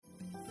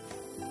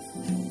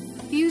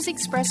views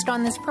expressed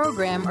on this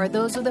program are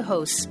those of the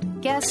hosts,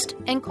 guests,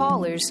 and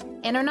callers,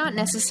 and are not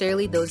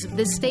necessarily those of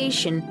this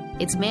station,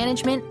 its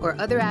management, or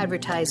other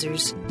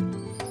advertisers.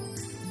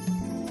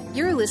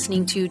 You're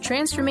listening to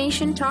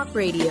Transformation Talk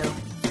Radio.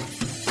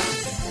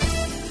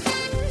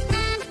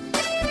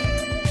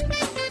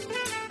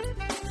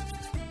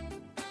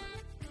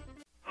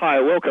 Hi,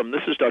 welcome.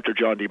 This is Dr.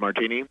 John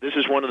DeMartini. This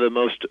is one of the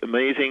most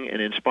amazing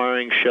and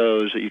inspiring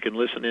shows that you can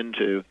listen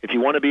into. If you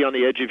want to be on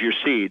the edge of your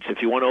seats,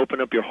 if you want to open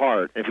up your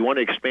heart, if you want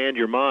to expand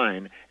your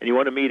mind, and you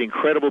want to meet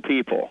incredible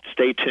people,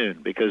 stay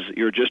tuned because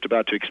you're just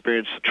about to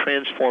experience a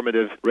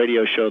transformative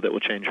radio show that will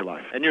change your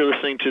life. And you're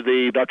listening to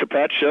the Dr.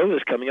 Pat Show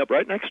that's coming up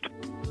right next.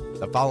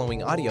 The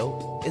following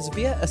audio is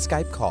via a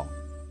Skype call.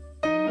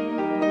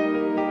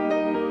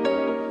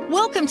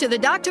 Welcome to the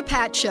Dr.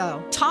 Pat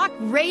Show. Talk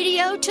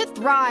radio to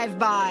thrive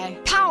by.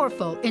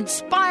 Powerful,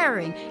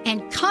 inspiring,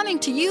 and coming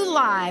to you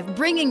live,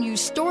 bringing you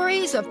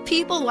stories of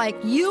people like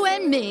you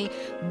and me,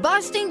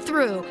 busting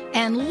through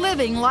and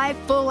living life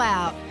full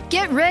out.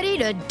 Get ready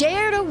to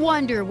dare to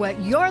wonder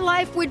what your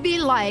life would be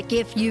like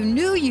if you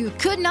knew you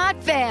could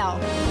not fail.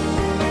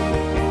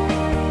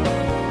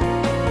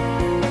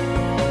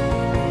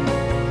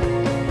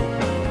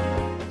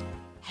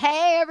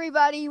 Hey,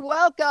 everybody,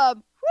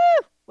 welcome.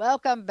 Woo!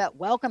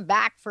 Welcome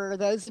back for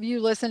those of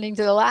you listening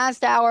to the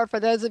last hour. For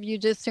those of you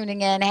just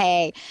tuning in,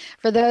 hey.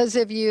 For those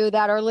of you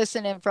that are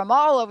listening from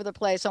all over the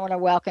place, I want to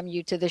welcome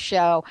you to the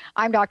show.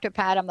 I'm Dr.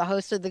 Pat. I'm the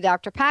host of the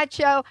Dr. Pat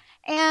Show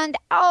and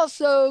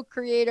also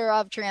creator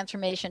of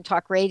Transformation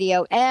Talk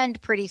Radio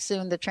and pretty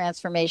soon the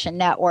Transformation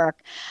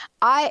Network.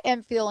 I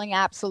am feeling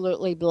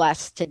absolutely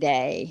blessed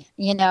today.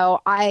 You know,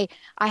 I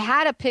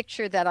had a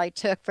picture that I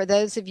took for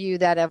those of you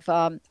that have,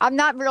 I'm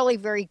not really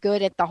very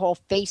good at the whole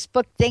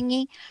Facebook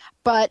thingy,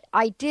 but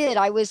I did.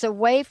 I was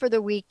away for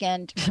the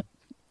weekend.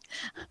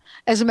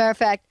 As a matter of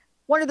fact,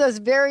 one of those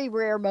very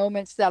rare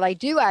moments that I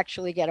do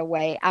actually get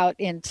away out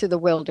into the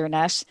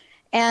wilderness.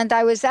 And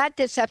I was at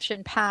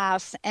Deception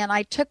Pass, and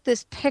I took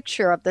this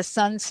picture of the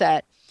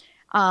sunset.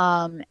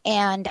 And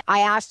I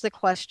asked the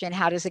question,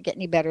 how does it get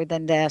any better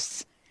than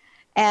this?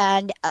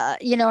 And,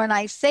 and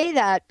I say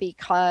that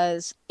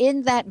because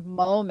in that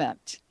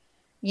moment,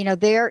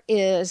 there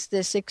is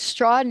this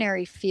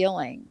extraordinary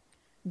feeling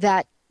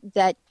that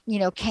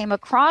came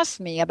across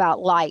me about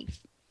life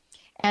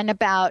and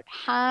about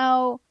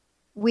how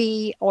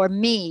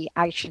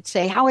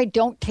how I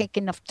don't take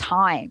enough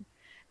time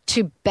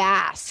to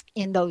bask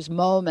in those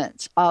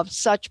moments of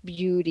such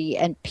beauty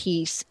and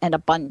peace and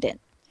abundance.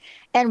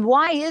 And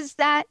why is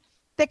that?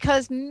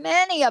 Because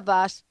many of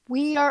us,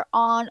 we are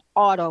on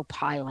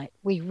autopilot.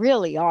 We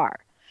really are.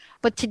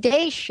 But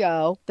today's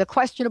show, The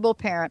Questionable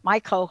Parent, my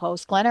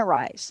co-host, Glenna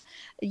Rice,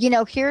 do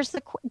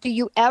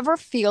you ever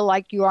feel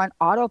like you're on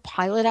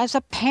autopilot as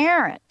a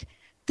parent?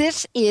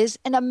 This is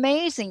an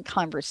amazing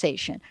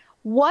conversation.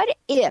 What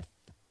if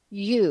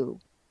you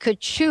could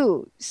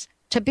choose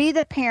to be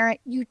the parent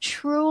you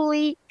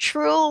truly,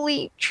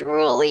 truly,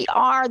 truly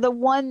are, the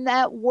one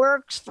that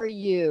works for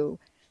you?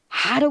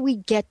 How do we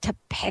get to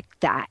pick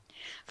that?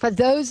 For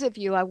those of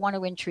you, I want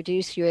to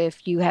introduce you,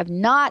 if you have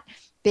not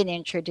been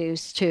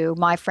introduced to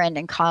my friend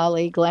and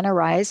colleague, Glenna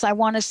Rice, I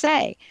want to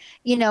say,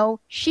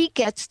 she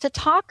gets to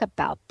talk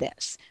about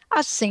this.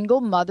 A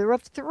single mother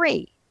of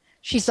 3.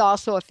 She's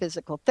also a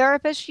physical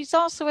therapist. She's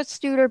also a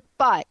tutor,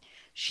 but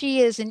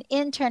she is an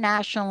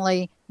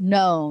internationally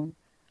known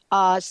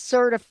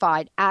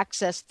certified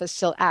access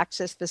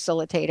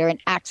facilitator and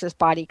access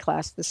body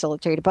class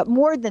facilitator. But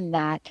more than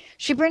that,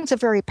 she brings a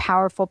very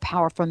powerful,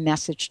 powerful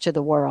message to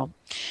the world.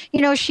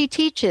 She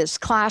teaches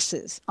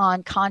classes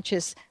on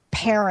conscious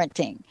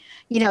parenting,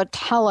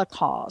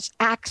 telecalls,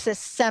 access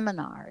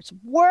seminars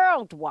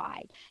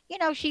worldwide.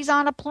 She's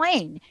on a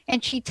plane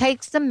and she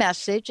takes the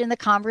message and the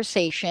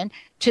conversation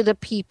to the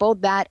people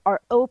that are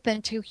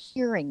open to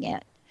hearing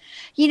it.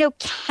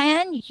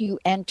 Can you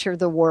enter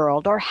the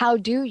world, or how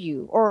do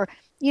you? Or,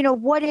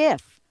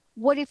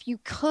 what if you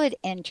could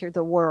enter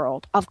the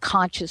world of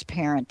conscious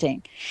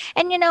parenting?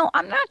 And,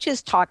 I'm not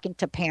just talking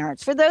to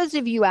parents. For those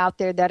of you out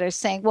there that are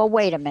saying, well,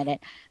 wait a minute,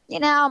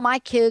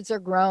 my kids are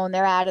grown,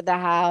 they're out of the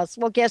house.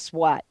 Well, guess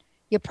what?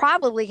 You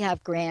probably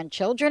have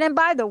grandchildren. And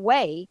by the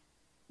way,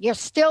 you're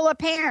still a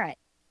parent.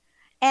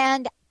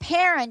 And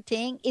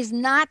parenting is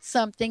not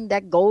something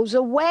that goes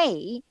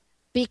away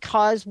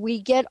because we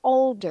get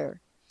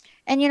older.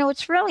 And,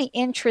 it's really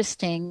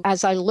interesting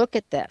as I look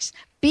at this.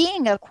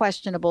 Being a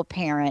questionable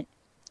parent,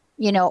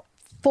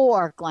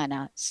 for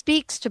Glenna,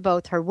 speaks to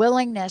both her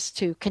willingness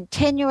to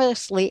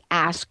continuously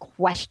ask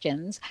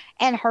questions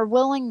and her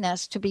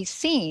willingness to be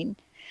seen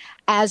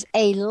as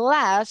a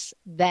less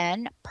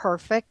than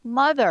perfect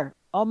mother.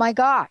 Oh my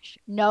gosh,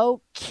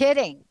 no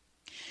kidding.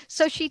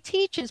 So she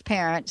teaches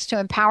parents to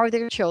empower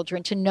their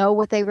children to know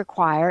what they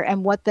require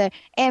and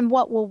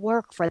what will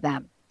work for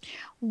them.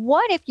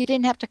 What if you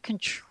didn't have to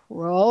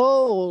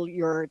control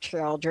your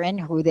children,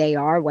 who they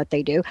are, what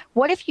they do?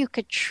 What if you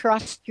could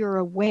trust your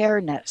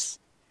awareness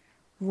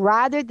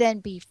rather than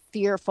be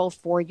fearful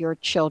for your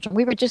children?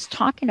 We were just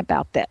talking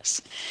about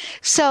this.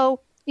 So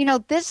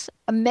This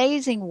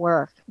amazing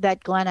work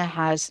that Glenna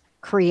has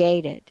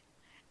created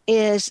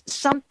is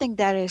something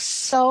that is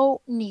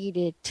so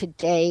needed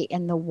today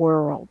in the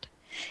world.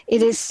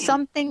 It is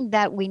something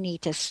that we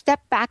need to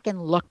step back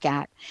and look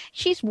at.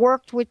 She's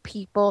worked with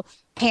people,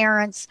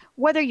 parents,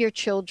 whether your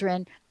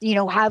children,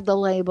 have the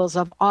labels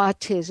of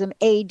autism,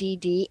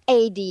 ADD,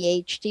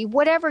 ADHD,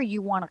 whatever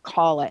you want to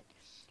call it.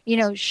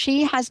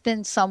 She has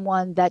been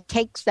someone that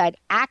takes that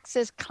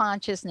access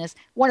consciousness,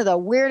 one of the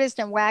weirdest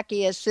and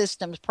wackiest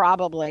systems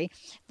probably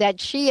that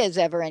she has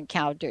ever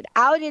encountered,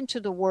 out into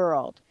the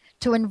world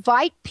to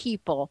invite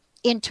people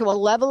into a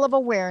level of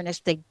awareness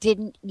they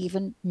didn't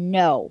even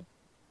know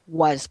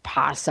was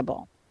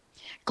possible.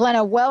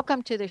 Glenna,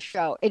 welcome to the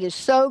show. It is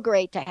so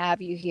great to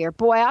have you here.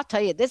 Boy, I'll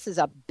tell you, this is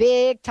a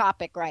big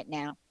topic right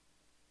now.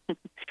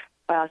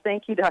 Well,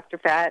 thank you, Dr.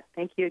 Pat.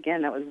 Thank you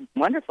again. That was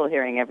wonderful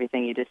hearing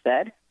everything you just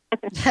said.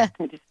 I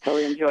just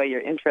totally enjoy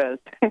your intros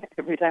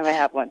every time I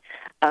have one.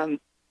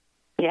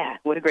 Yeah,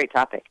 what a great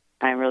topic.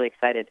 I'm really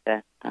excited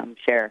to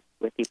share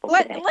with people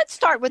today. Let's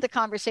start with a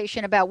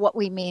conversation about what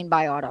we mean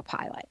by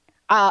autopilot.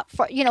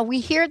 We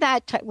hear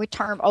that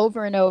term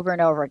over and over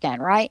and over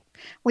again, right?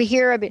 We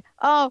hear a bit,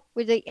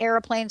 with the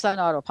airplanes on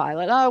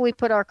autopilot. Oh, we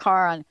put our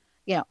car on,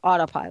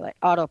 autopilot.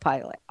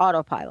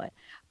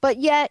 But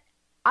yet,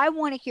 I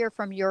want to hear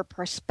from your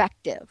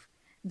perspective,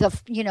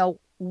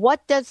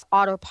 what does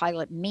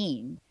autopilot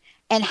mean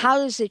and how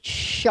does it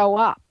show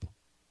up?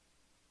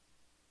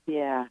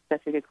 Yeah,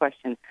 that's a good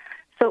question.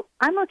 So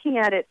I'm looking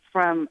at it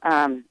from,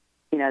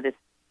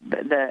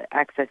 the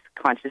access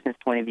consciousness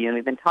point of view, and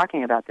we've been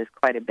talking about this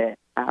quite a bit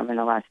in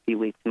the last few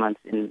weeks, months,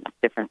 in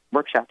different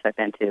workshops I've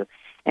been to.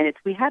 And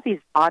we have these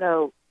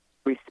auto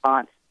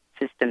response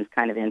systems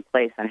kind of in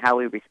place on how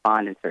we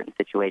respond in certain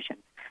situations.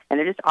 And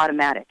they're just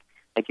automatic.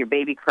 Like your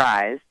baby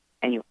cries,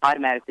 and you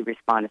automatically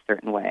respond a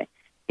certain way.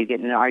 You get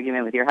in an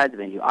argument with your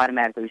husband, you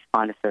automatically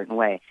respond a certain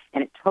way.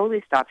 And it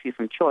totally stops you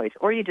from choice.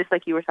 Or you just,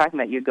 like you were talking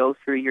about, you go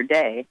through your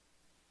day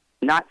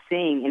not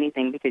seeing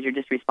anything because you're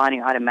just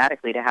responding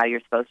automatically to how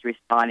you're supposed to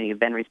respond, and you've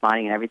been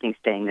responding, and everything's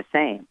staying the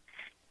same.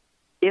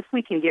 If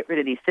we can get rid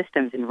of these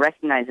systems and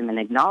recognize them and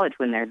acknowledge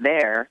when they're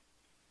there,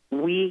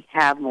 we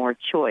have more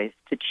choice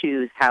to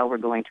choose how we're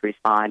going to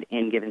respond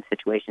in given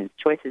situations.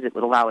 Choices that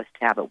would allow us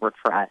to have it work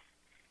for us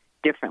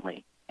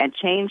differently and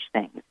change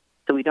things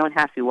so we don't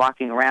have to be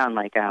walking around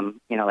like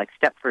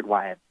Stepford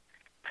wives,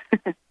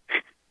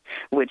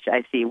 which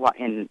I see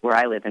in where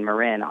I live in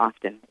Marin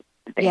often.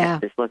 They have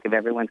this look of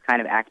everyone's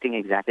kind of acting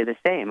exactly the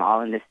same,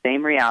 all in the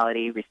same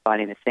reality,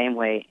 responding the same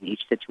way in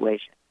each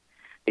situation,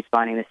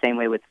 responding the same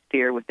way with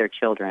fear with their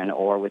children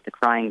or with the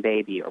crying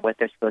baby or what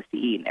they're supposed to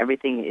eat. And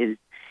everything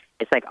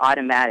it's like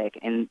automatic,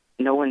 and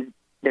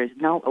there's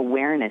no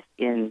awareness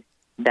in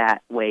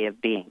that way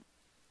of being.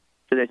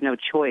 So there's no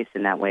choice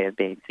in that way of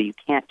being, so you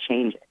can't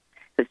change it.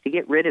 So it's to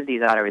get rid of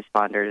these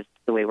autoresponders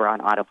the way we're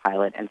on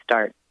autopilot and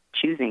start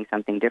choosing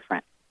something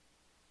different,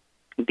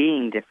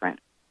 being different.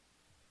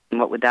 And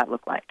what would that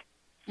look like?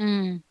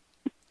 There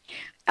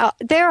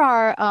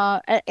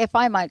are, if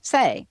I might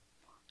say,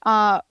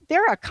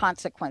 there are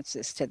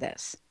consequences to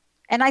this.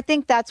 And I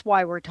think that's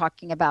why we're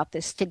talking about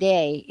this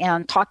today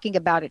and talking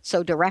about it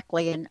so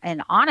directly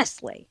and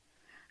honestly.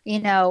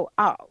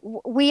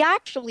 We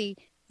actually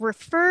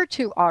refer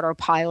to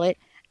autopilot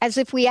as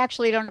if we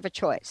actually don't have a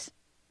choice.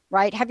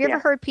 Right? Have you ever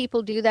heard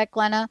people do that,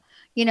 Glenna?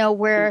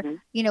 Where,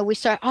 we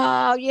start,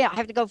 I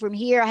have to go from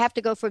here. I have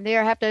to go from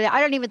there. I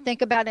don't even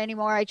think about it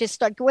anymore. I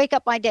just wake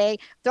up my day,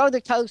 throw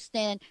the toast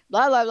in,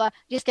 blah, blah, blah.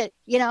 Just get,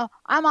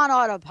 I'm on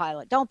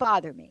autopilot. Don't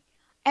bother me.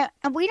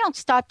 And we don't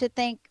stop to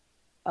think,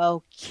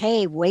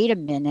 okay, wait a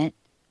minute.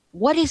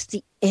 What is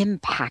the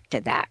impact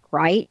of that,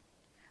 right?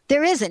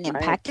 There is an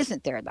impact,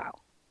 isn't there, though?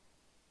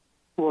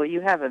 Well,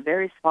 you have a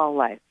very small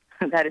life.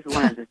 That is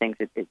one of the things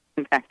that it's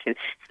impacted.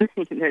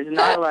 There's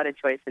not a lot of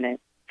choice in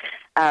it.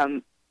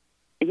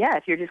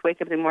 If you're just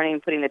waking up in the morning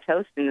and putting the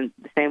toast in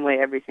the same way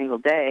every single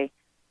day,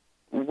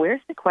 where's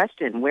the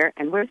question? Where's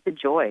the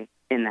joy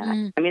in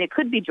that? I mean, it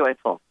could be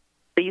joyful,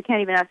 but you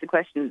can't even ask the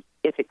question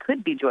if it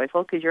could be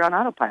joyful because you're on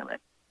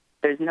autopilot.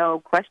 There's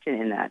no question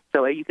in that.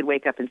 So you could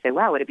wake up and say,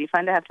 wow, would it be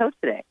fun to have toast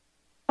today?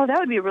 Oh, that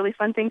would be a really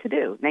fun thing to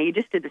do. Now, you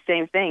just did the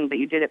same thing, but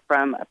you did it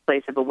from a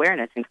place of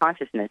awareness and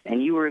consciousness,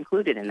 and you were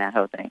included in that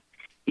whole thing.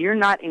 You're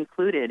not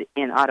included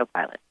in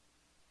autopilot.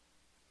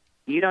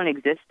 You don't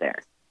exist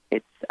there.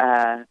 It's,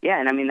 and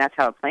I mean, that's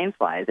how a plane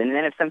flies. And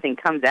then if something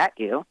comes at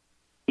you,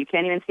 you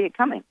can't even see it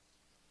coming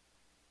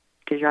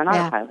because you're on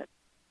autopilot.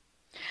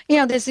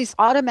 There's these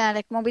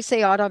automatic, when we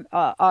say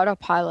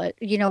autopilot,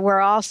 we're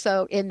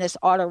also in this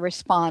auto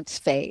response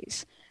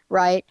phase,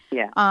 right?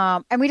 Yeah.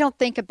 And we don't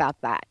think about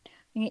that.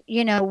 We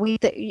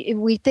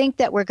think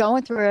that we're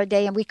going through a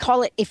day and we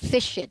call it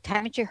efficient.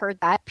 Haven't you heard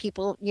that?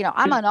 People,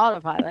 I'm on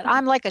autopilot.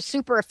 I'm like a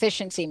super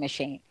efficiency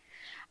machine.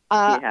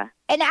 And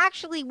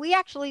we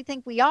actually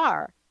think we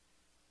are.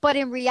 But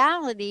in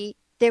reality,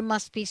 there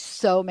must be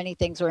so many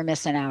things we're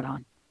missing out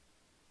on.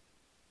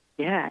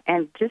 Yeah,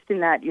 and just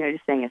in that,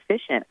 just saying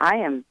efficient, I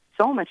am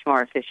so much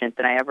more efficient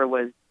than I ever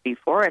was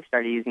before I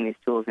started using these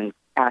tools and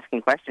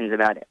asking questions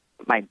about it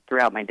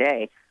throughout my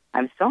day,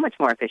 I'm so much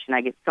more efficient.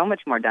 I get so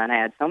much more done. I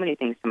add so many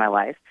things to my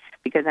life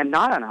because I'm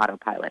not on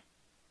autopilot.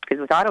 Because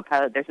with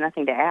autopilot, there's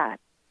nothing to add.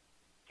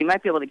 You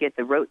might be able to get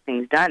the rote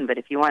things done, but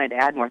if you wanted to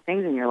add more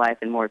things in your life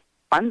and more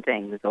fun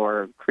things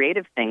or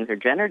creative things or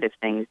generative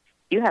things,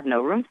 you have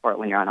no room for it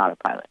when you're on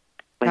autopilot,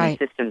 when Right.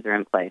 these systems are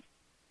in place.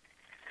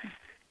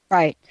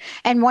 Right.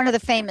 And one of the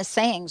famous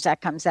sayings that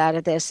comes out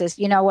of this is,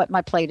 you know what,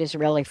 my plate is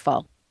really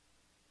full.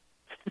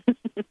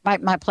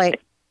 my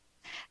plate.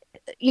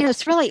 You know,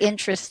 it's really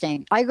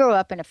interesting. I grew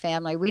up in a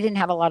family, we didn't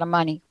have a lot of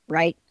money,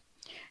 right?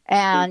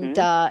 And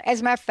as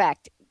a matter of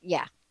fact,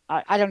 yeah,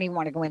 I don't even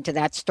want to go into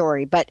that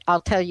story, but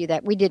I'll tell you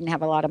that we didn't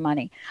have a lot of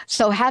money.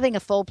 So having a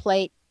full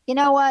plate, you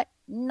know what,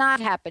 not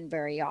happen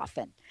very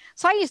often.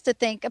 So I used to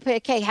think,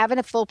 okay, having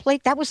a full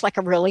plate, that was like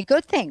a really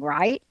good thing,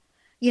 right?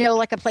 You know,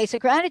 like a place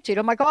of gratitude.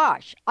 Oh my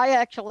gosh, I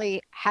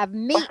actually have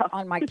meat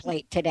on my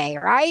plate today,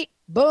 right?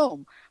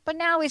 Boom. But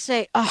now we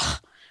say,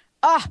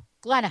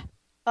 Glenna,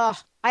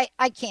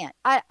 I can't.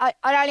 I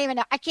don't even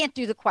know. I can't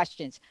do the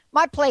questions.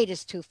 My plate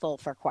is too full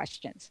for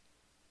questions.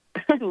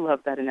 I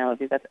love that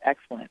analogy. That's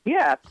excellent.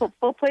 Yeah,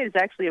 full plate is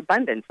actually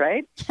abundance,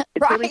 right? It's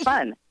Right. really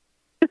fun.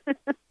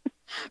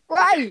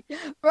 Right.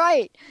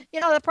 You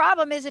know, the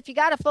problem is if you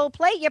got a full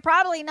plate, you're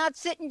probably not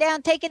sitting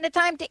down taking the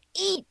time to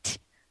eat.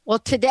 Well,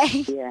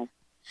 today, Yeah.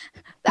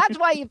 that's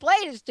why your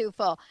plate is too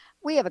full.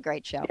 We have a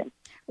great show. Yeah.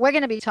 We're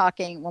going to be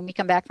talking, when we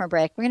come back from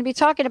break, we're going to be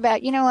talking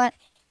about, you know what,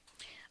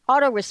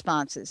 auto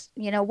responses.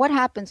 You know, what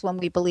happens when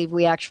we believe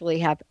we actually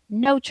have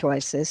no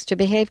choices to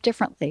behave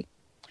differently?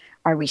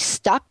 Are we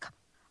stuck?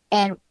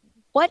 And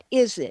what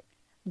is it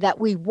that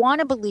we want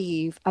to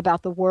believe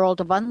about the world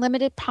of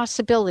unlimited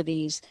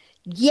possibilities,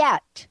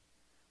 yet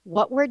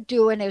what we're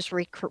doing is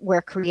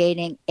we're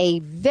creating a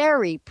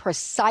very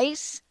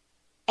precise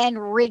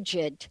and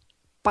rigid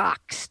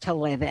box to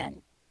live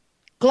in.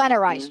 Glenna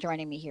Rice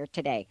joining me here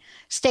today.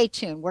 Stay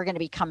tuned. We're going to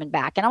be coming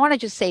back. And I want to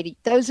just say to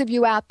those of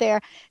you out there,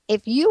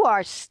 if you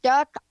are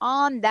stuck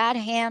on that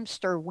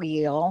hamster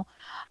wheel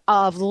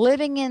of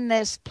living in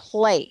this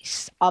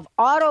place of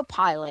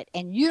autopilot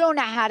and you don't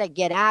know how to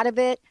get out of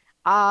it,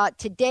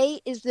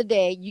 today is the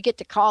day you get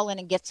to call in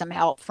and get some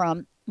help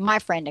from my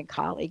friend and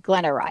colleague,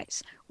 Glenna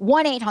Rice.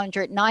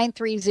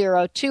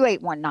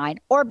 1-800-930-2819.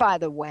 Or, by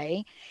the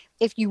way,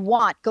 if you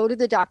want, go to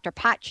the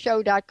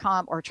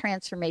drpatshow.com or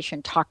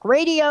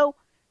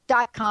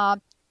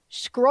transformationtalkradio.com.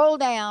 Scroll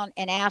down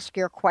and ask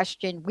your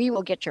question. We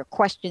will get your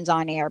questions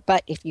on air.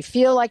 But if you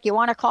feel like you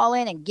want to call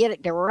in and get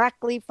it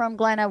directly from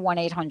Glenna,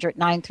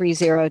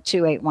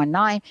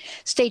 1-800-930-2819.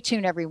 Stay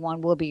tuned, everyone.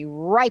 We'll be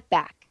right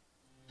back.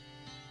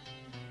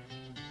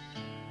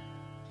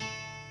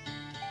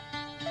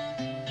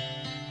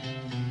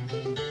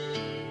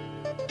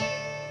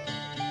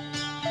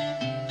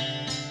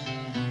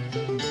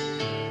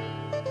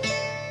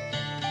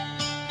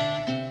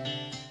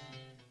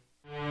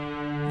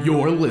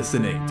 You're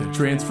listening to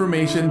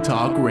Transformation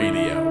Talk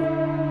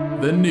Radio,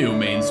 the new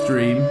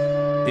mainstream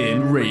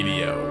in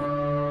radio.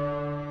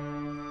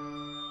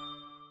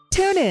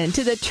 Tune in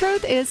to The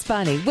Truth is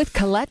Funny with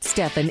Colette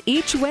Steffen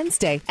each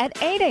Wednesday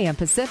at 8 a.m.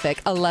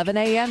 Pacific, 11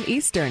 a.m.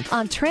 Eastern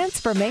on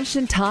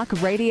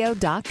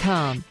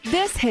TransformationTalkRadio.com.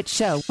 This hit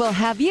show will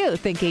have you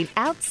thinking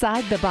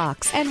outside the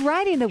box and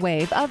riding the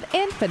wave of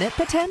infinite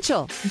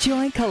potential.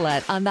 Join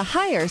Colette on the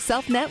Higher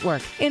Self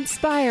Network,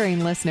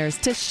 inspiring listeners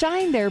to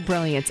shine their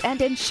brilliance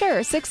and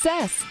ensure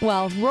success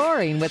while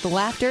roaring with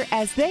laughter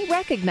as they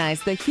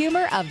recognize the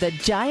humor of the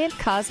giant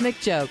cosmic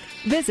joke.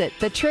 Visit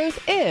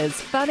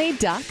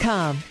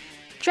TheTruthIsFunny.com.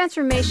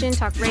 Transformation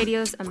Talk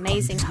Radio's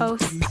amazing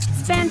hosts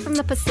span from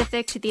the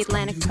Pacific to the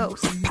Atlantic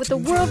coast. With a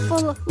world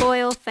full of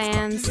loyal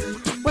fans,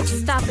 what's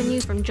stopping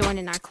you from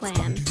joining our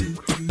clan?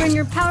 Bring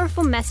your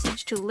powerful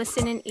message to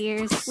listening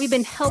ears. We've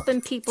been helping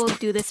people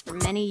do this for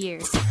many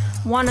years.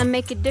 Want to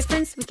make a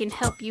difference? We can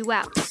help you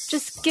out.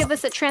 Just give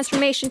us at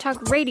Transformation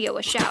Talk Radio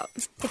a shout.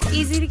 It's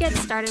easy to get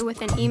started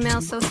with an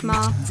email so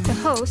small to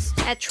host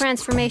at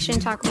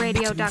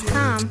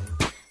TransformationTalkRadio.com,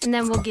 and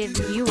then we'll give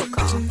you a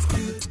call.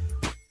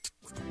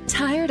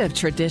 Tired of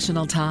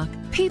traditional talk?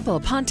 People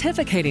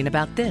pontificating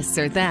about this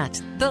or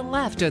that, the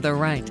left or the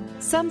right.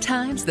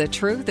 Sometimes the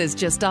truth is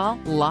just all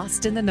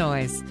lost in the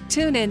noise.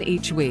 Tune in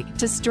each week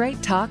to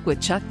Straight Talk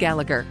with Chuck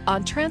Gallagher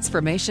on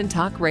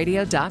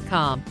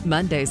TransformationTalkRadio.com,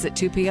 Mondays at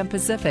 2 p.m.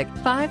 Pacific,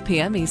 5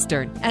 p.m.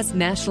 Eastern, as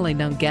nationally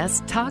known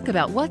guests talk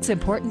about what's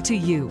important to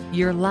you,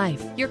 your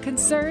life, your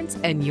concerns,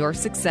 and your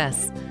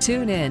success.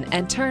 Tune in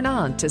and turn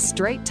on to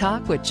Straight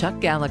Talk with Chuck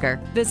Gallagher.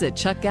 Visit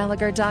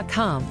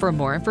ChuckGallagher.com for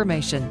more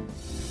information.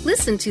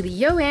 Listen to the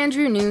Yo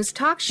Andrew News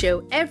Talk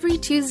Show every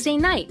Tuesday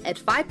night at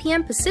 5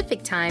 p.m.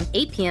 Pacific Time,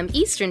 8 p.m.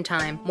 Eastern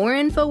Time. More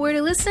info where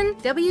to listen?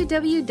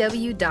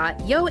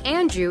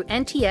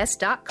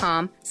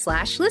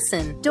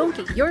 www.yoandrewnts.com/listen. Don't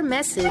get your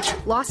message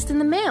lost in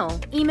the mail.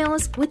 Email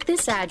us with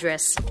this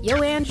address,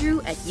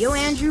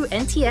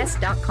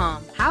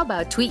 yoandrew@yoandrewnts.com. How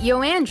about tweet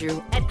Yo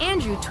Andrew at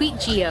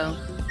AndrewTweetGeo?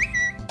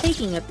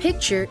 Taking a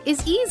picture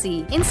is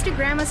easy.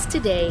 Instagram us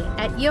today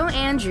at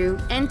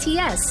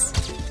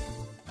YoAndrewNTS.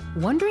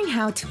 Wondering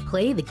how to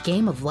play the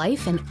game of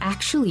life and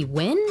actually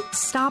win?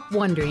 Stop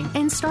wondering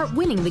and start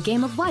winning the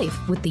game of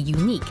life with the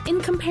unique,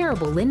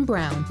 incomparable Lynn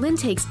Brown. Lynn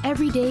takes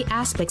everyday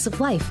aspects of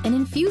life and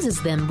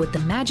infuses them with the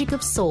magic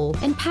of soul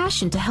and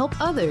passion to help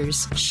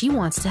others. She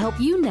wants to help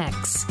you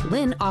next.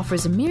 Lynn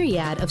offers a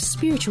myriad of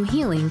spiritual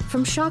healing,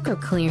 from chakra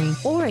clearing,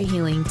 aura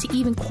healing, to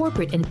even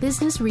corporate and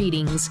business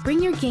readings. Bring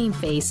your game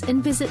face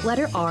and visit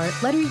letter R,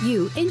 letter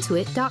U,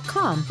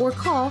 intuit.com or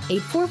call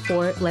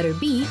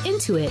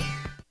 844-letter-B-INTUIT.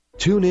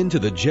 Tune in to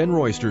The Jen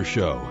Royster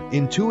Show,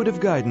 intuitive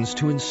guidance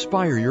to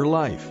inspire your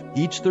life,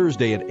 each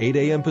Thursday at 8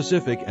 a.m.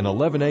 Pacific and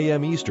 11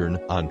 a.m. Eastern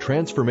on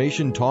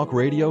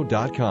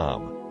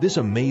TransformationTalkRadio.com. This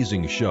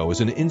amazing show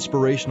is an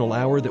inspirational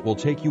hour that will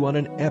take you on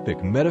an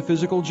epic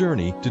metaphysical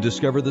journey to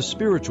discover the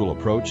spiritual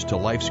approach to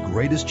life's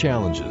greatest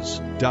challenges.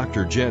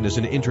 Dr. Jen is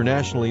an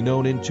internationally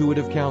known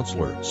intuitive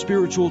counselor,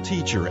 spiritual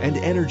teacher, and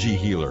energy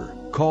healer.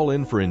 Call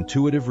in for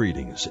intuitive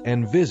readings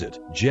and visit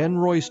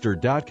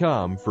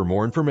JenRoyster.com for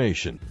more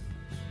information.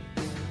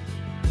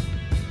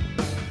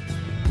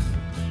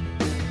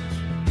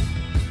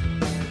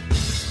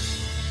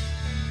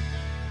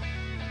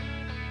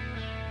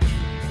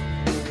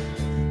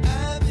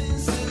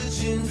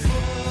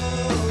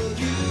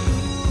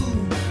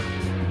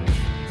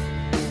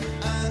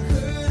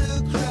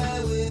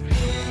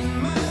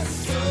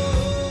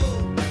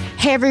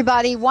 Hey,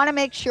 everybody. Want to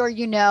make sure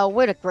you know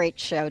what a great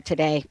show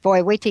today.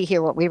 Boy, wait till you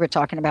hear what we were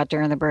talking about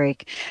during the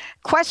break.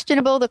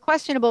 The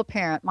questionable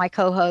parent, my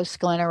co-host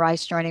Glenna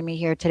Rice joining me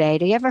here today.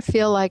 Do you ever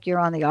feel like you're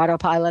on the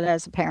autopilot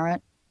as a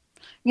parent?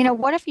 You know,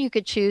 what if you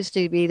could choose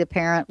to be the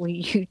parent will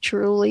you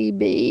truly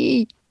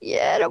be?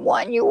 Yeah, the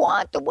one you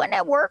want, the one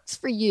that works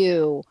for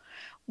you.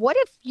 What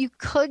if you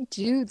could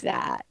do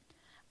that?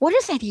 What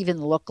does that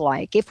even look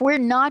like? If we're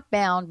not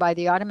bound by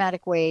the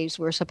automatic ways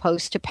we're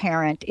supposed to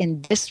parent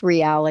in this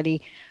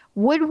reality,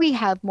 would we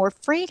have more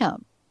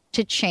freedom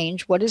to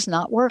change what is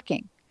not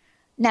working?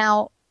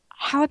 Now,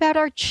 how about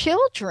our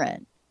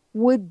children?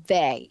 Would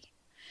they?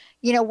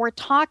 You know, we're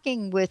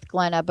talking with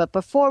Glenna, but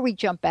before we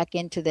jump back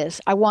into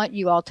this, I want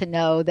you all to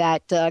know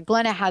that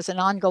Glenna has an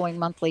ongoing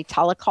monthly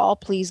telecall.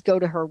 Please go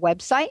to her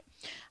website.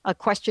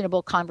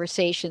 Questionable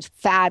Conversations,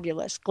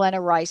 fabulous,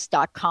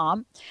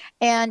 GlennaRice.com.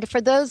 And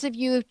for those of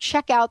you who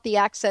check out the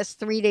Access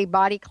 3-day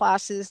body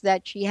classes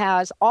that she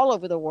has all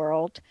over the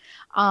world.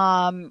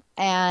 Glenna,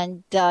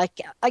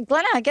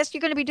 I guess you're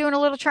going to be doing a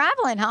little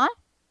traveling, huh?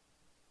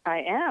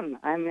 I am.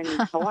 I'm in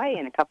Hawaii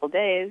in a couple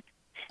days.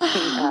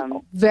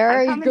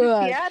 Very I'm coming good.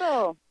 to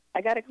Seattle.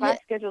 I got a class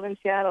scheduled in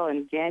Seattle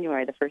in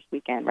January, the first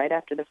weekend, right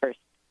after the first.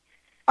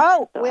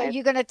 Oh, so well,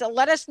 you're going to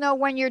let us know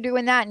when you're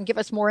doing that and give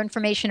us more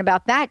information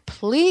about that,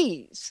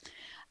 please.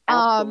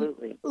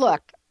 Absolutely.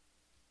 Look,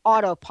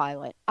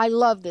 autopilot. I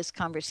love this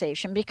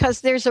conversation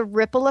because there's a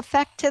ripple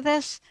effect to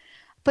this,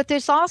 but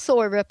there's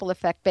also a ripple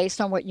effect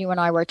based on what you and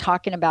I were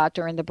talking about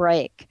during the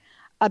break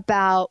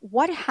about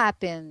what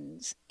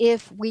happens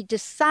if we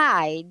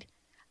decide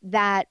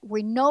that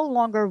we no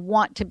longer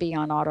want to be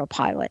on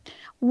autopilot.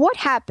 What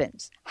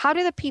happens? How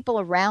do the people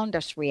around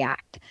us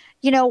react?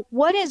 You know,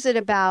 what is it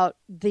about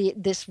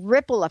this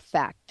ripple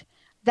effect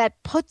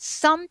that puts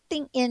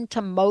something into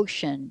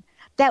motion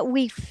that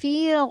we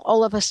feel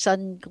all of a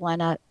sudden,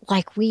 Glenna,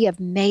 like we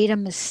have made a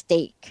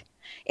mistake?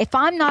 If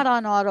I'm not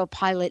on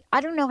autopilot, I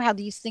don't know how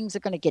these things are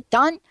going to get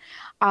done.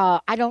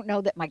 I don't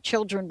know that my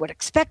children would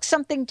expect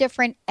something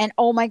different. And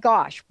oh my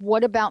gosh,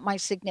 what about my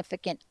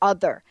significant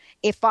other?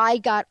 If I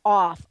got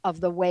off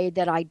of the way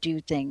that I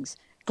do things,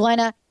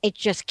 Glenna, it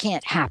just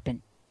can't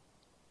happen.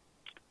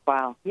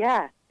 Wow.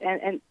 Yeah.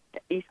 And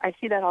I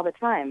see that all the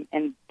time.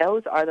 And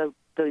those are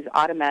those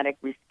automatic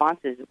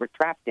responses that we're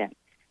trapped in.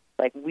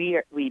 Like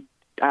we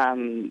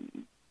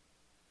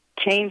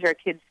change our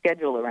kids'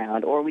 schedule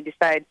around, or we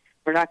decide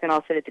we're not going to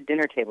all sit at the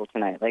dinner table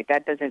tonight. Like,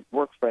 that doesn't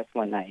work for us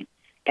one night.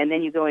 And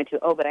then you go into,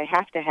 but I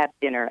have to have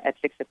dinner at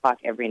 6 o'clock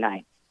every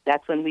night.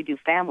 That's when we do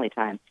family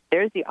time.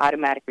 There's the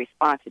automatic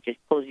response. It just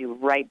pulls you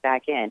right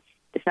back in.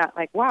 It's not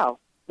like, wow,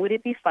 would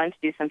it be fun to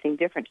do something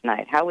different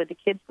tonight? How would the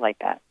kids like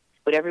that?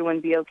 Would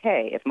everyone be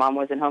okay if Mom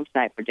wasn't home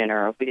tonight for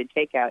dinner, or if we did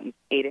takeout and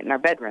ate it in our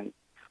bedroom,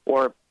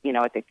 or, you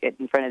know,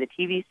 in front of the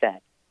TV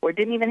set, or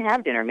didn't even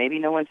have dinner? Maybe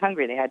no one's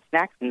hungry. They had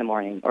snacks in the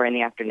morning or in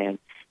the afternoon.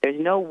 There's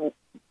no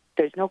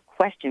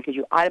question, because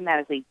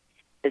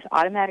this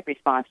automatic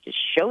response just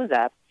shows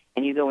up,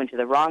 and you go into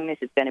the wrongness.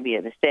 It's going to be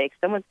a mistake.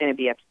 Someone's going to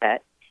be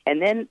upset.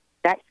 And then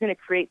that's going to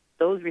create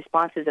those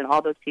responses, and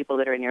all those people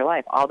that are in your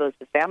life, all those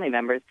family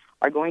members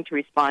are going to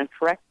respond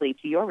correctly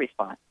to your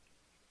response.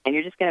 And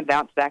you're just going to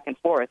bounce back and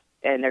forth,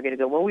 and they're going to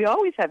go, well, we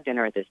always have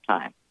dinner at this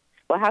time.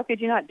 Well, how could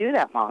you not do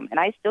that, Mom? And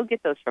I still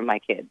get those from my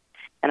kids.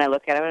 And I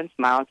look at them and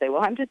smile and say,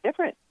 well, I'm just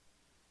different.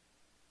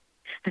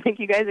 I think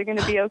you guys are going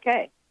to be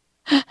okay.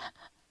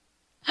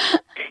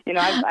 You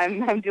know,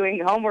 I'm doing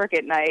homework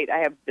at night. I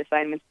have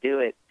assignments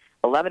due at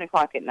 11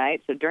 o'clock at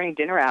night. So during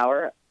dinner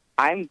hour,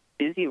 I'm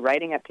busy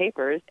writing up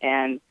papers.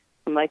 And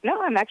I'm like, no,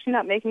 I'm actually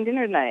not making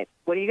dinner tonight.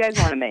 What do you guys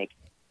want to make?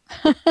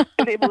 And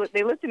they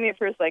looked at me at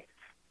first like,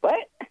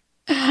 what?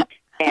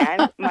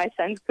 And my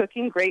son's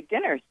cooking great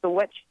dinners. So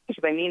what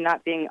changed by me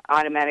not being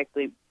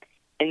automatically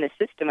in the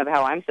system of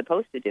how I'm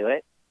supposed to do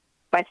it?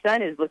 My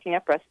son is looking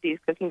up recipes,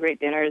 cooking great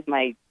dinners.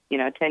 My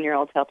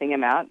 10-year-old's helping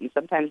him out. And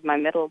sometimes my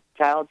middle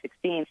child,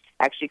 16,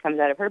 actually comes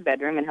out of her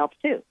bedroom and helps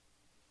too.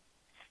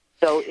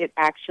 So it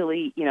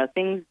actually,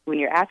 things, when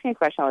you're asking a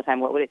question all the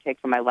time, what would it take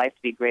for my life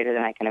to be greater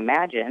than I can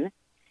imagine?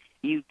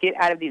 You get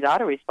out of these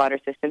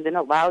autoresponder systems and it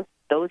allows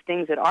those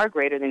things that are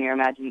greater than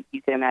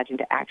you can imagine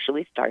to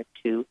actually start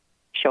to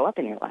show up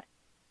in your life.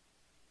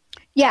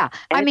 Yeah.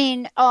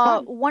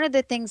 One of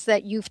the things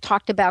that you've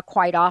talked about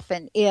quite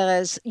often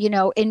is,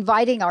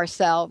 inviting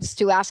ourselves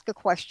to ask a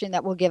question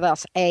that will give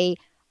us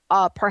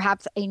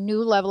perhaps a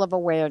new level of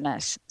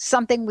awareness,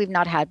 something we've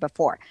not had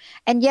before.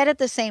 And yet at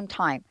the same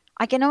time,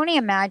 I can only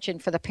imagine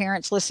for the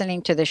parents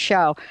listening to the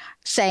show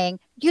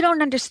saying, you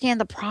don't understand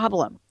the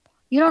problem.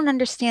 You don't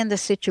understand the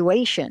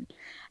situation.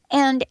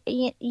 And,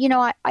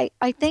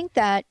 I think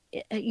that,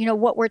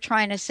 what we're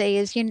trying to say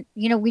is,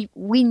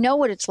 we know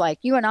what it's like.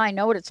 You and I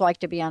know what it's like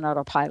to be on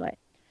autopilot.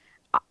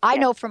 I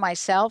know for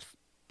myself,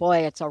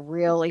 boy, it's a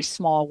really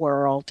small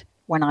world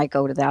when I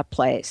go to that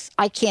place.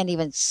 I can't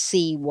even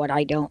see what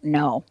I don't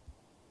know.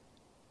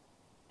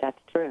 That's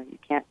true. You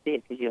can't see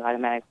it because you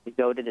automatically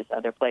go to this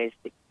other place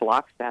that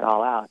blocks that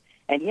all out.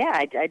 And, yeah,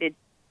 I did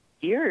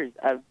years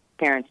of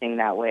parenting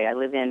that way. I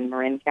live in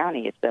Marin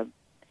County. It's a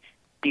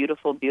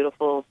beautiful,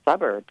 beautiful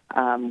suburb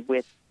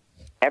with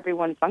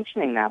everyone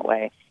functioning that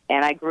way.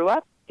 And I grew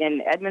up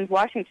in Edmonds,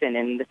 Washington,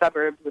 in the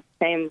suburbs with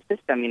the same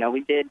system. We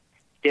did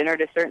dinner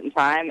at a certain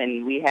time,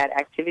 and we had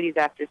activities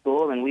after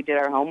school, and we did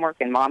our homework,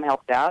 and Mom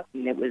helped out,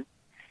 and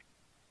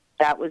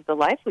that was the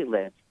life we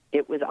lived.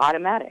 It was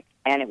automatic,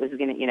 and it was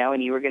going to,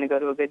 and you were going to go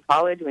to a good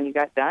college when you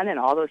got done, and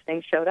all those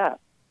things showed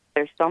up.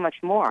 There's so much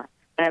more.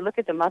 And I look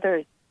at the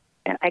mothers,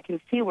 and I can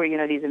see where,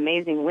 these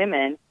amazing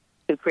women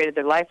who created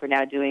their life are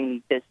now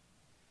doing this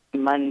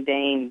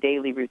mundane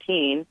daily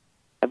routine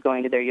of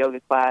going to their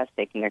yoga class,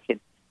 taking their kids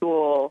to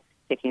school,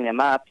 picking them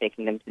up,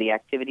 taking them to the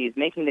activities,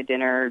 making the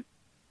dinner,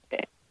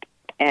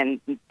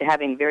 and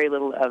having very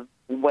little of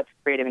what's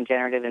creative and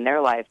generative in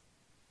their life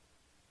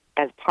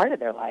as part of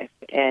their life.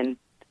 And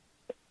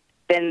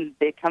then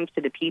it comes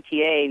to the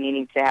PTA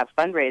needing to have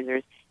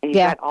fundraisers, and you've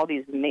got all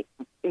these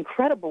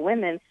incredible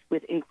women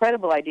with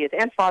incredible ideas,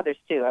 and fathers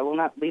too. I will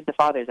not leave the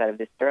fathers out of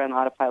this. They're on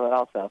autopilot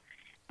also.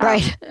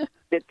 Right.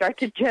 That start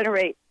to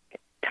generate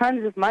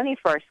tons of money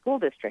for our school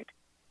district.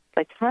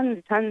 Like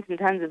tons and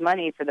tons of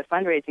money for the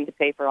fundraising to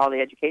pay for all the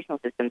educational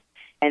systems.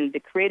 And the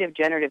creative,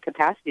 generative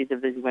capacities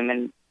of these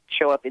women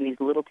show up in these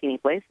little teeny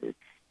places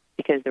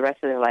because the rest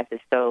of their life is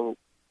so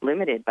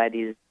limited by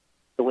the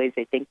ways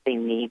they think they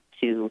need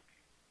to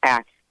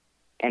act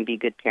and be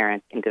good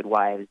parents and good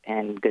wives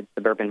and good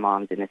suburban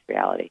moms in this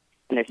reality.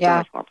 And there's so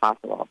much more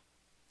possible.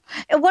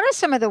 And what are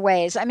some of the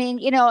ways?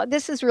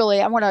 This is really,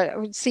 I want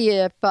to see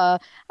if, I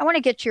want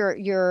to get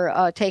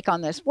your take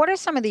on this. What are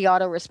some of the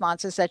auto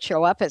responses that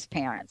show up as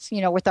parents,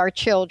 with our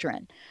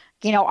children,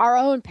 our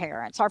own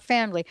parents, our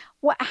family?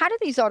 How do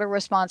these auto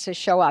responses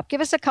show up?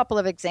 Give us a couple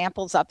of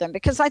examples of them,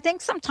 because I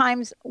think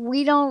sometimes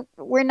we can't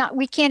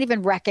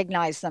even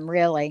recognize them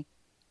really.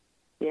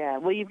 Yeah,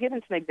 well, you've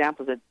given some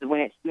examples of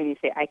when you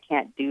say, I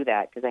can't do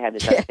that because I had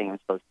this other thing I'm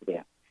supposed to do.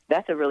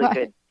 That's a really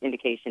good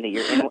indication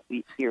that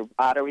you're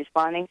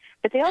auto-responding.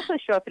 But they also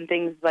show up in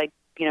things like,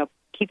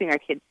 keeping our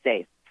kids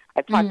safe.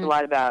 I've talked a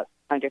lot about,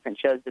 on different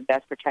shows, the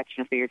best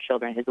protection for your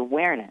children is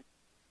awareness.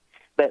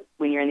 But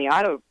when you're in the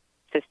auto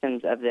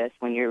systems of this,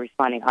 when you're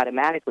responding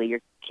automatically, your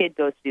kid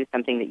goes to do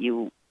something that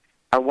you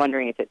are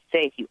wondering if it's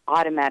safe, you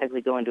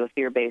automatically go into a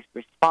fear-based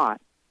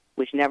response,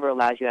 which never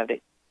allows you to have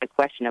a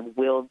question of,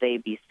 will they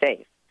be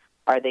safe?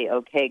 Are they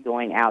okay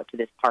going out to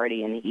this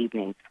party in the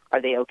evening?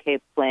 Are they okay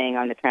playing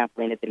on the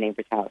trampoline at the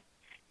neighbor's house?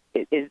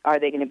 Are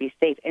they going to be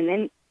safe? And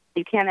then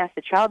you can't ask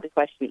the child the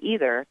question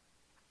either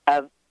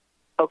of,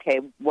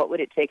 okay, what would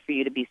it take for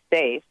you to be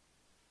safe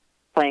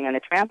playing on the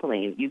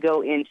trampoline? You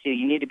go into,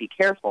 you need to be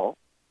careful,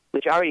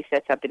 which already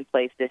sets up in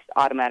place this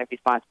automatic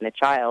response in the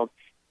child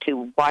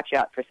to watch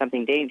out for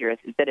something dangerous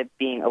instead of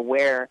being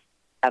aware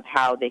of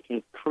how they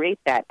can create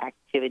that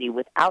activity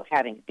without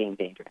having it being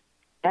dangerous.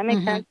 Does that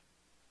make sense?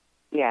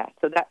 Yeah,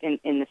 so that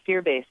in the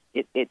fear-based,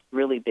 it's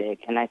really big,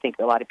 and I think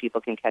a lot of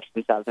people can catch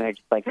themselves and they're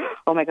just like,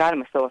 oh my God,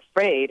 I'm so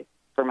afraid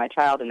for my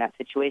child in that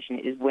situation,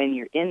 is when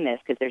you're in this,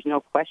 because there's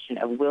no question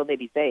of will they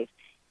be safe,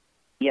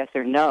 yes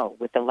or no,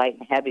 with the light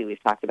and heavy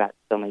we've talked about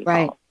so many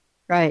calls.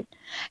 Right.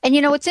 And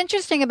what's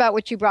interesting about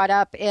what you brought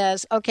up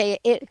is,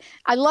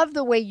 I love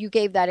the way you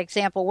gave that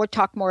example. We'll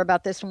talk more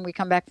about this when we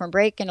come back from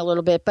break in a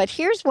little bit, but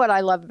here's what I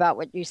love about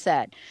what you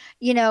said.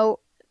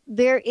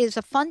 There is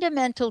a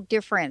fundamental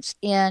difference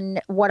in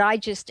what I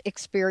just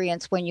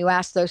experienced when you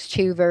asked those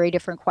two very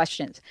different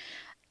questions.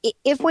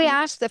 If we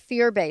ask the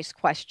fear-based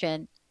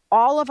question,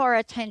 all of our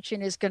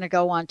attention is going to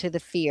go on to the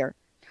fear.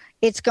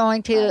 It's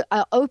going to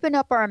open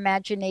up our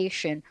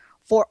imagination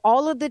for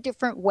all of the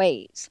different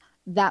ways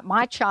that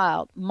my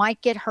child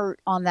might get hurt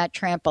on that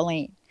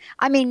trampoline.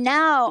 I mean,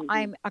 now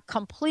I'm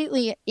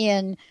completely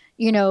in,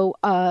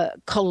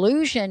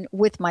 collusion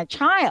with my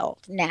child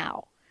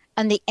now,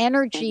 and the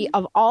energy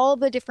of all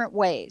the different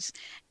ways.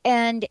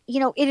 And,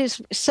 it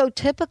is so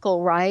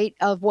typical, right,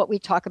 of what we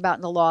talk about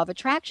in the law of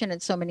attraction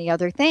and so many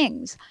other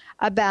things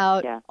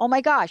about, oh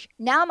my gosh,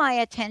 now my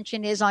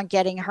attention is on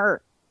getting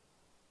hurt.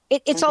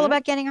 It's all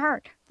about getting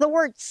hurt. The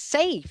word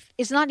safe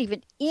is not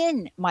even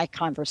in my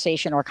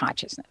conversation or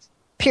consciousness,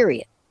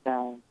 period.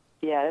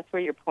 Yeah, that's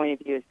where your point of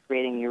view is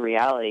creating your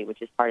reality,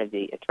 which is part of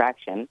the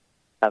attraction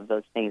of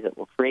those things that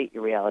will create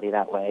your reality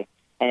that way.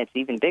 And it's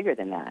even bigger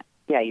than that.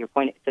 Yeah, your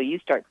point. So you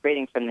start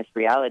creating from this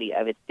reality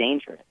of it's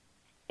dangerous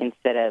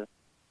instead of,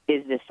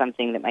 is this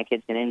something that my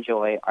kids can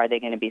enjoy? Are they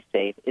going to be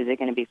safe? Is it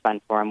going to be fun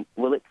for them?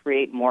 Will it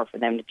create more for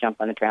them to jump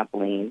on the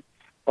trampoline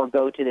or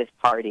go to this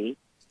party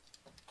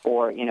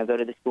or, go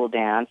to the school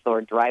dance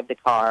or drive the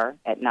car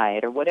at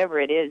night or whatever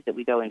it is that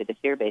we go into the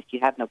fear-based?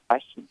 You have no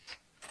questions.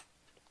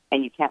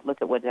 And you can't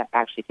look at what that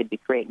actually could be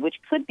created, which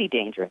could be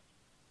dangerous.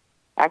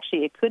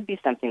 Actually, it could be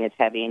something that's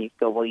heavy, and you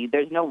go, well,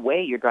 there's no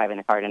way you're driving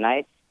the car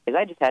tonight because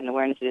I just had an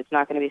awareness that it's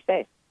not going to be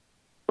safe.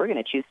 We're going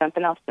to choose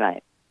something else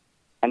tonight.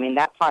 I mean,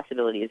 that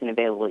possibility isn't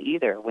available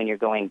either when you're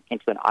going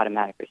into an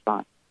automatic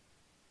response.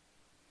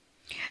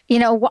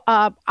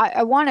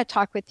 I want to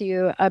talk with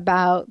you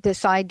about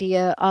this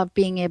idea of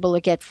being able to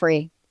get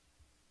free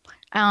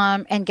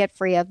and get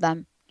free of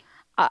them.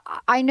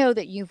 I know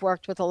that you've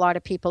worked with a lot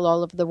of people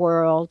all over the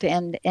world,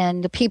 and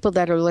the people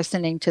that are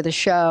listening to the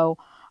show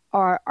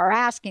are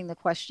asking the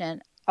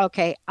question,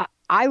 okay,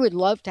 I would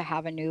love to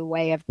have a new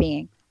way of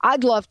being.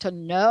 I'd love to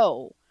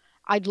know.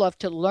 I'd love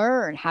to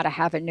learn how to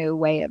have a new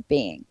way of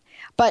being.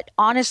 But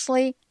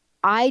honestly,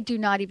 I do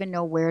not even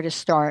know where to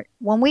start.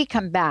 When we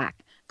come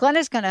back,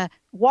 Glenna's going to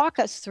walk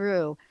us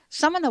through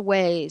some of the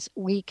ways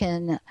we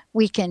can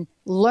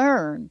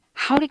learn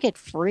how to get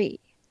free.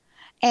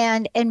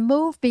 And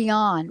move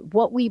beyond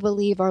what we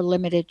believe are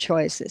limited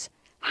choices.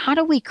 How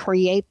do we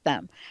create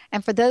them?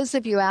 And for those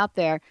of you out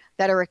there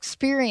that are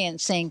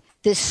experiencing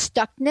this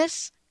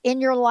stuckness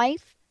in your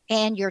life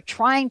and you're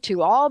trying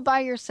to all by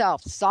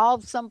yourself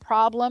solve some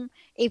problem,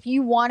 if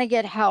you want to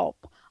get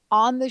help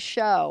on the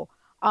show,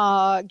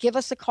 give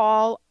us a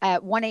call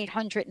at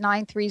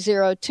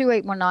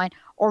 1-800-930-2819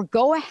 or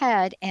go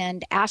ahead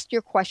and ask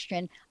your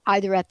question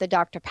either at the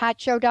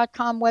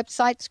drpatshow.com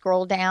website,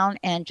 scroll down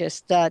and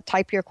just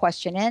type your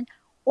question in,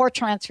 or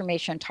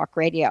Transformation Talk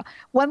Radio.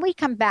 When we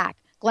come back,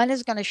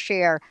 Glenna's going to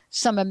share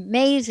some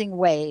amazing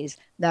ways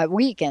that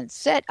we can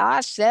set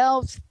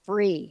ourselves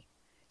free.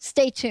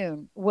 Stay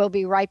tuned. We'll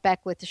be right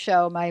back with the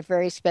show. My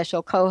very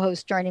special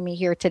co-host joining me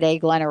here today,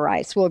 Glenna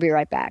Rice. We'll be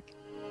right back.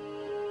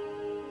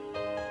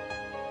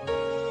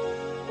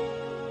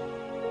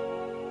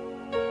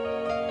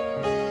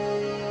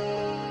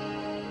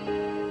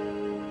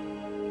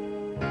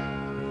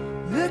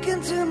 Look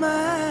into my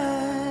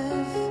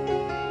eyes,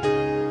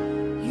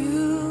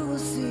 you will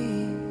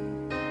see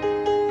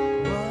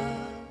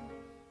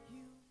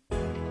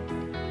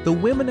what The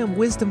Women of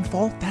Wisdom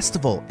Fall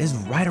Festival is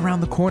right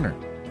around the corner.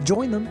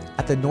 Join them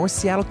at the North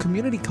Seattle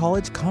Community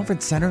College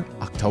Conference Center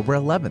October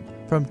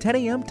 11th from 10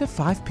 a.m. to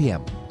 5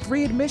 p.m.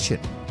 Free admission.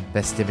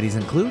 Festivities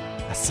include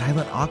a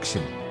silent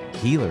auction,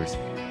 healers,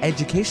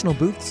 educational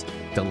booths,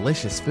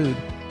 delicious food,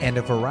 and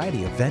a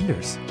variety of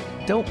vendors.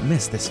 Don't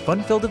miss this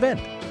fun-filled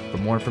event. For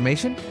more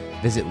information,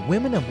 visit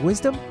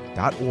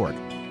womenofwisdom.org.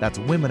 That's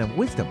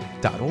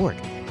womenofwisdom.org.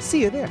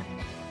 See you there.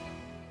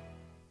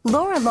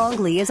 Laura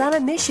Longley is on a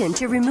mission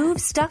to remove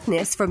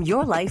stuckness from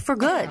your life for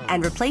good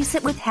and replace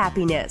it with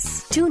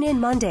happiness. Tune in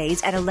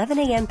Mondays at 11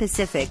 a.m.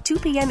 Pacific, 2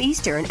 p.m.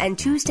 Eastern, and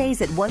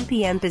Tuesdays at 1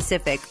 p.m.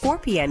 Pacific, 4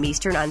 p.m.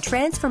 Eastern on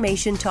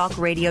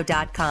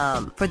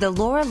TransformationTalkRadio.com for The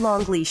Laura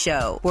Longley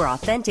Show, where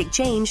authentic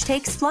change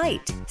takes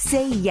flight.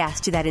 Say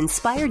yes to that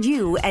inspired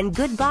you and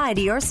goodbye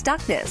to your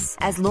stuckness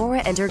as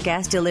Laura and her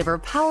guests deliver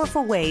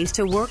powerful ways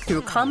to work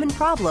through common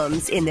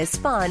problems in this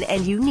fun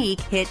and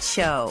unique hit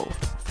show.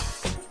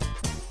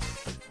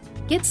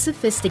 Get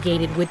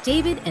sophisticated with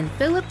David and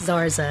Philip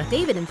Zarza.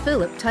 David and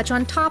Philip touch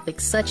on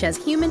topics such as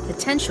human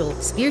potential,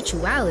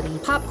 spirituality,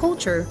 pop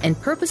culture, and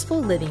purposeful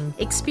living.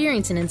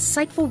 Experience an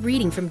insightful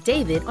reading from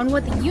David on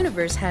what the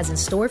universe has in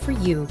store for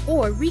you,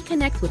 or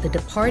reconnect with a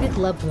departed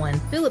loved one.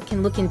 Philip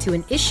can look into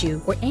an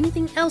issue or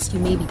anything else you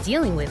may be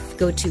dealing with.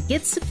 Go to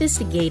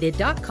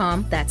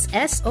GetSophisticated.com. That's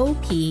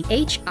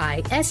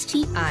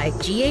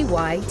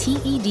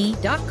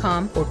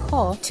SOPHISTIGAYTED.com or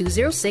call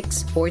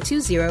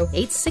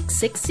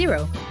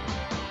 206-420-8660.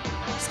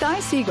 Sky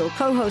Siegel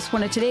co-hosts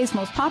one of today's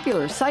most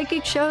popular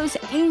psychic shows,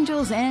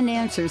 Angels and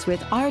Answers,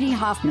 with Artie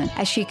Hoffman,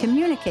 as she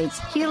communicates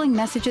healing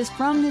messages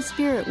from the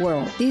spirit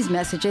world. These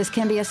messages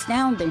can be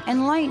astounding,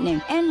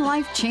 enlightening, and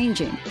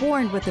life-changing.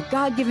 Born with the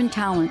God-given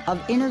talent of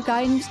inner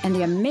guidance and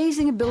the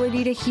amazing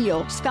ability to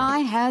heal, Sky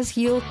has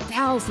healed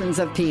thousands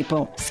of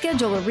people.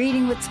 Schedule a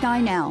reading with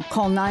Sky now.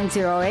 Call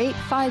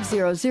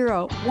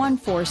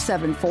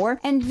 908-500-1474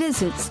 and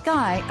visit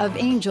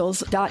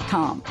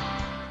skyofangels.com.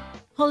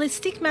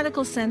 Holistic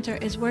Medical Center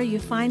is where you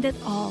find it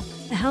all.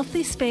 A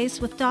healthy space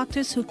with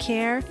doctors who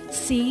care,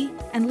 see,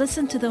 and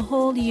listen to the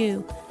whole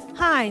you.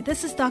 Hi,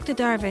 this is Dr.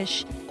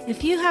 Darvish.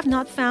 If you have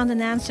not found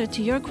an answer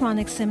to your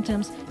chronic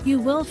symptoms, you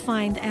will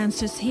find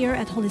answers here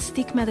at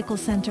Holistic Medical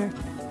Center.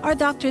 Our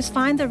doctors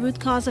find the root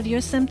cause of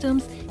your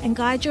symptoms and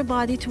guide your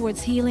body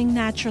towards healing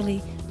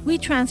naturally. We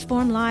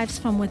transform lives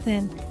from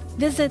within.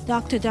 Visit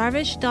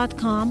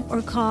drdarvish.com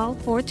or call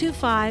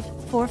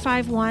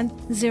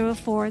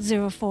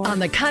 425-451-0404. On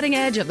the cutting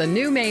edge of the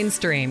new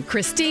mainstream,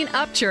 Christine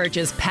Upchurch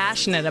is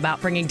passionate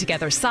about bringing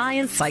together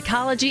science,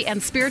 psychology,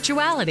 and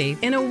spirituality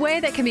in a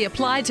way that can be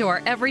applied to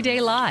our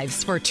everyday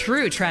lives for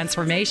true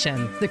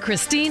transformation. The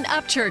Christine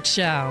Upchurch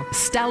Show,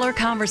 stellar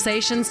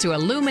conversations to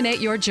illuminate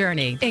your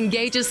journey,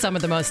 engages some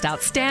of the most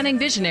outstanding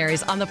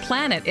visionaries on the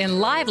planet in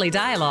lively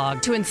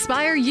dialogue to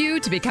inspire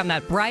you to become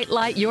that bright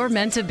light you're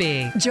meant to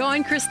be.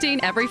 Join Christine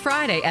every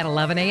Friday at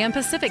 11 a.m.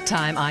 Pacific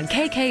Time on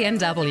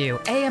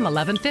KKNW, AM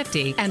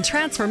 1150, and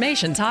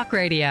Transformation Talk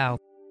Radio.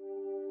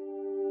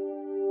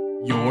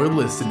 You're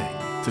listening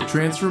to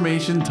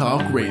Transformation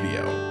Talk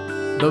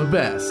Radio, the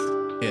best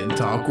in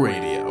talk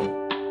radio.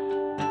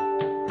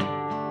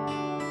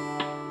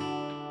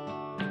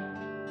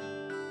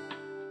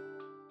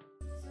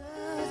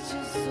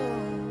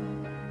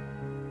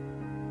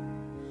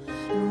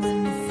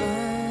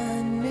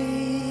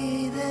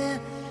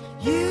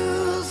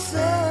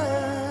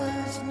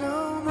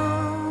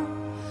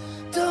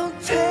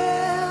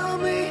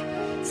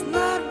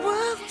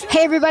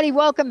 Hey, everybody,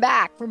 welcome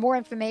back. For more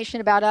information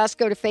about us,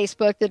 go to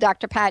Facebook, The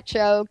Dr. Pat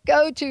Show.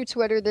 Go to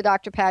Twitter, The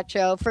Dr. Pat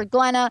Show. For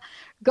Glenna,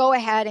 go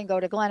ahead and go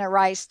to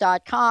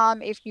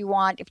glennarice.com. If you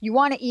want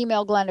to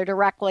email Glenna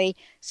directly,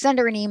 send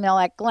her an email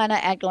at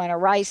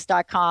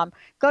glenna@glennarice.com.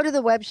 Go to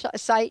the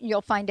website and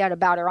you'll find out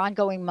about our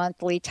ongoing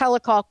monthly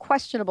telecall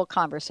questionable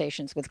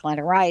conversations with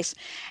Glenna Rice.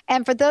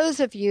 And for those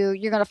of you,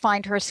 you're going to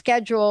find her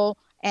schedule.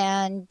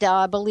 And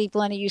I believe,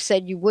 Glenna, you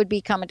said you would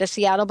be coming to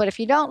Seattle. But if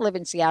you don't live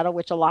in Seattle,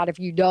 which a lot of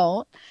you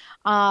don't,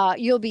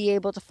 you'll be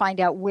able to find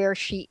out where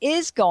she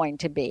is going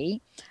to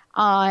be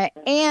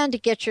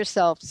and get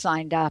yourself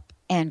signed up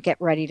and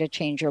get ready to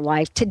change your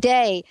life.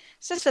 Today,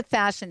 this is a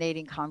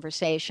fascinating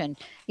conversation.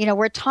 You know,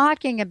 we're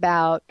talking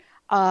about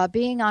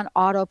being on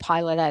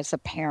autopilot as a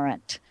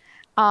parent.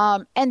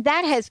 And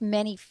that has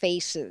many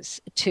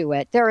faces to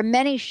it. There are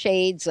many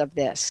shades of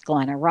this,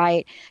 Glenna,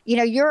 right? You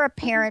know, you're a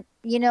parent,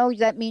 you know,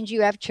 that means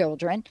you have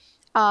children.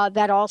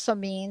 That also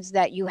means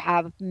that you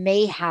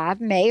may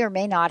or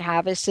may not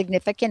have a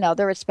significant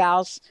other, a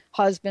spouse,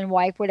 husband,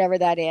 wife, whatever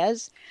that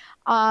is.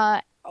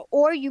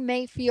 Or you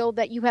may feel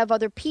that you have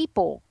other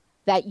people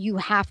that you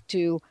have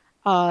to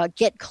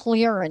get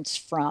clearance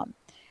from.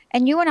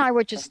 And you and I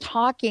were just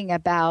talking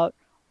about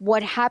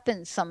what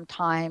happens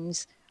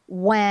sometimes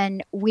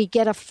when we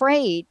get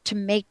afraid to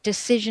make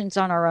decisions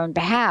on our own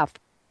behalf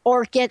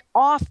or get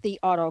off the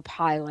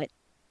autopilot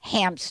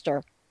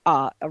hamster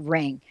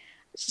ring.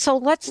 So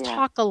let's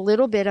talk a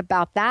little bit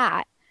about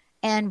that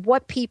and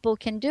what people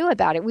can do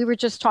about it. We were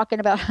just talking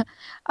about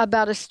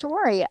a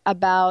story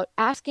about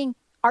asking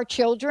our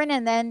children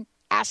and then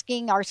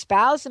asking our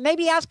spouse and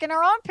maybe asking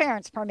our own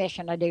parents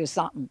permission to do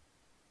something.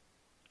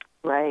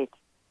 Right.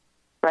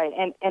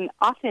 And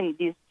often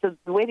the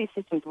way these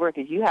systems work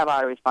is you have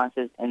auto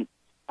responses and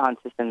on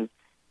systems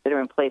that are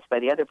in place by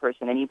the other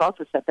person, and you've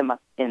also set them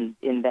up in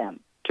them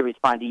to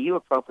respond to you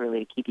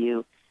appropriately to keep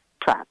you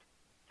trapped.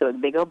 So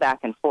they go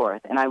back and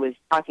forth. And I was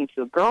talking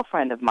to a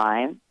girlfriend of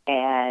mine,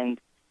 and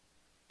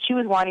she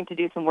was wanting to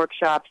do some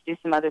workshops, do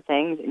some other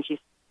things, and she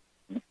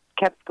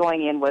kept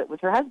going in, what was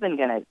her husband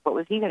what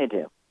was he going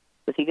to do?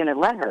 Was he going to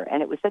let her?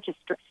 And it was such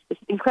this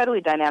incredibly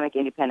dynamic,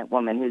 independent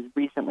woman who's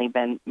recently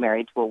been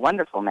married to a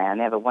wonderful man.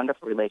 They have a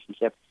wonderful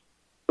relationship,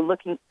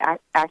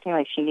 acting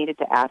like she needed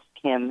to ask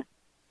him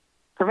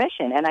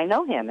permission. And I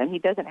know him, and he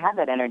doesn't have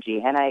that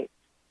energy. And I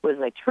was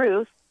like,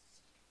 Truth,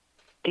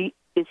 is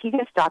he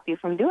going to stop you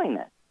from doing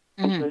this?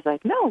 And she was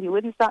like, no, he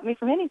wouldn't stop me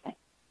from anything.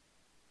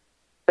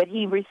 But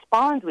he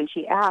responds when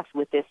she asks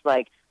with this,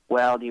 like,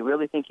 well, do you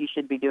really think you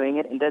should be doing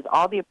it? And does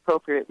all the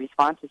appropriate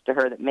responses to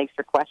her that makes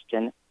her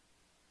question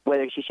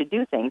whether she should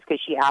do things, because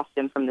she asked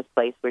him from this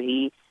place where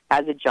he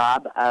has a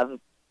job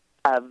of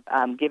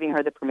giving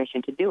her the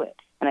permission to do it.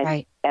 And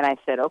I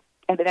said, oh,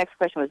 and the next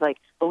question was like,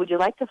 well, would you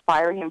like to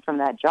fire him from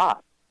that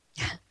job?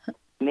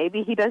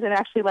 Maybe he doesn't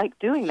actually like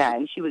doing that.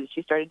 And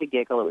she started to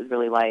giggle. It was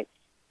really light.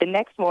 The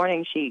next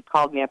morning, she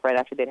called me up right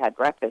after they'd had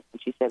breakfast,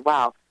 and she said,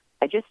 wow,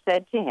 I just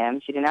said to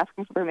him, she didn't ask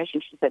him for permission,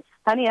 she said,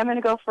 honey, I'm going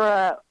to go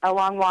for a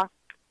long walk.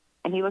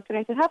 And he looked at her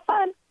and said, have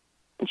fun.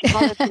 And she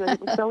told her, she goes,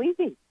 it was so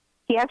easy.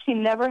 He actually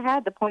never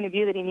had the point of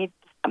view that he needed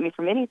to stop me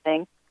from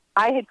anything.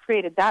 I had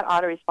created that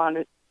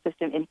autoresponder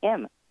system in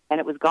him,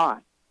 and it was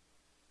gone.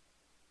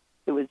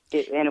 It was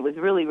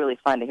really, really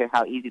fun to hear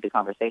how easy the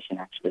conversation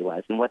actually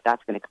was and what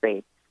that's going to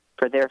create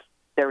for their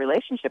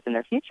relationship and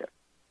their future,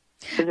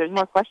 because there's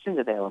more questions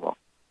available.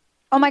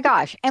 Oh my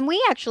gosh. And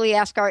we actually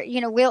ask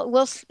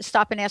we'll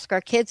stop and ask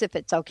our kids if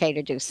it's okay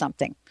to do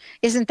something.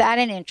 Isn't that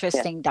an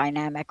interesting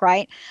dynamic,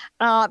 right?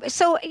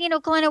 So,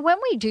 Glenna, when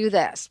we do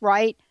this,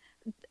 right,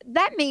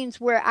 that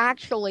means we're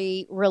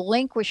actually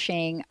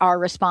relinquishing our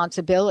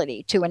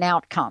responsibility to an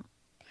outcome.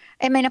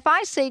 I mean, if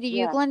I say to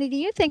you, Glenna, do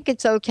you think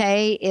it's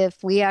okay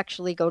if we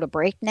actually go to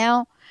break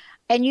now?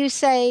 And you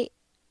say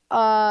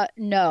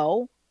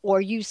no,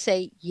 or you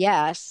say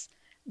yes,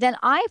 then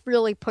I've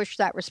really pushed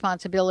that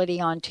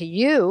responsibility onto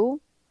you.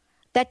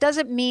 That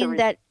doesn't mean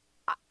that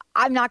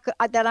I'm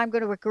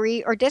going to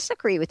agree or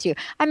disagree with you.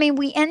 I mean,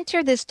 we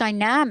enter this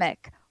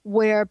dynamic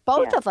where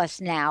both of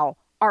us now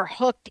are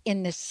hooked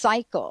in this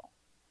cycle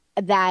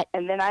that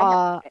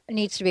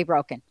needs to be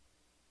broken.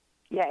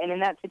 Yeah, and in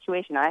that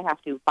situation, I have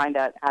to find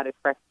out how to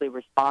correctly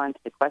respond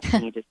to the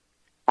question you just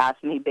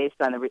asked me based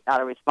on the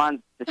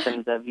auto-response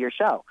systems of your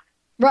show.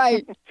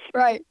 Right,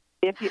 right.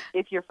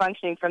 If you're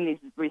functioning from these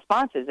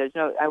responses,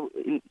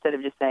 instead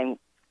of just saying,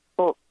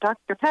 well,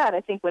 Dr. Pat,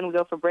 I think when we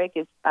go for break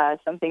is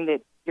something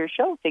that your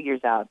show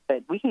figures out,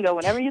 but we can go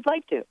whenever you'd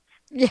like to.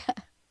 Yeah.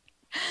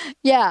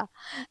 Yeah.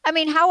 I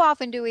mean, how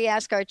often do we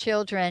ask our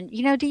children,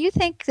 do you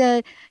think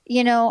that,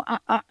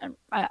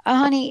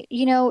 honey,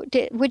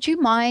 would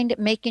you mind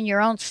making your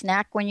own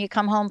snack when you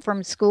come home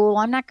from school?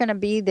 I'm not going to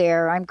be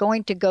there. I'm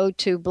going to go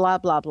to blah,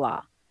 blah,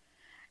 blah.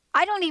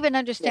 I don't even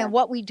understand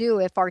what we do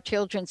if our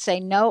children say,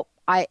 no,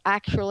 I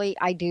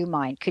do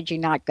mind. Could you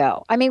not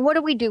go? I mean, what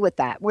do we do with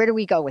that? Where do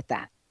we go with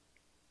that?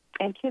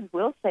 And kids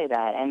will say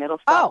that, and it'll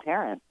stop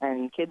parents.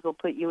 And kids will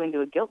put you into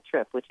a guilt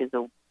trip, which is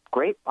a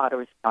great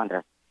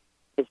autoresponder,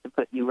 is to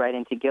put you right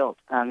into guilt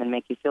and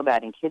make you feel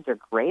bad. And kids are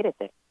great at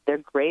this. They're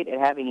great at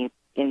having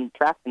you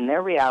trapped in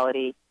their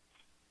reality,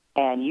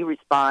 and you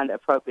respond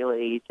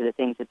appropriately to the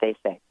things that they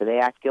say. So they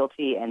act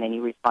guilty, and then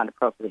you respond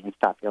appropriately and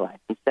stop your life.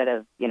 Instead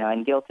of,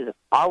 and guilt is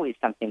always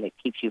something that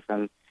keeps you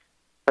from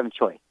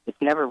choice. It's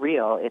never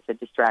real. It's a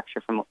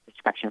distraction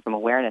from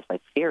awareness,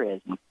 like fear is.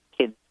 And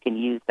kids can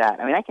use that.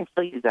 I mean, I can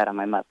still use that on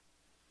my mother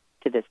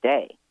to this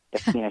day.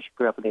 If she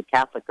grew up with a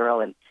Catholic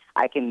girl, and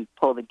I can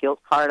pull the guilt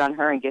card on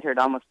her and get her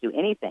to almost do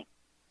anything.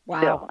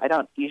 Wow. Still, I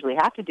don't usually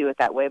have to do it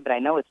that way, but I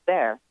know it's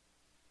there.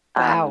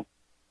 Wow.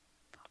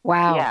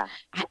 Wow. Yeah.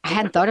 I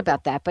hadn't thought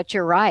about that, but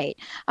you're right.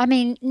 I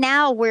mean,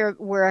 now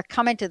we're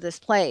coming to this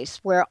place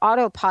where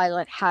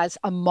autopilot has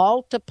a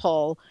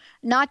multiple,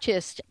 not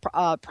just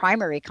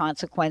primary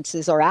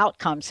consequences or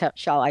outcomes,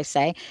 shall I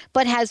say,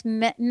 but has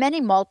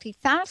many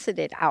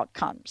multifaceted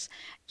outcomes.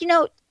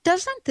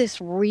 Doesn't this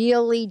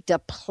really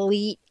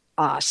deplete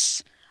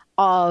us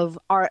of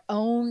our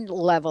own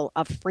level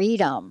of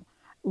freedom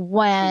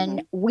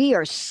when we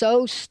are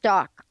so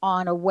stuck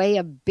on a way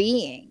of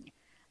being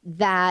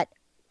that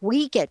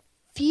we get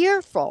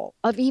fearful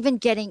of even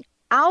getting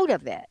out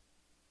of it?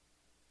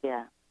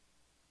 Yeah.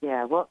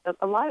 Well,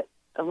 a lot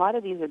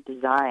of these are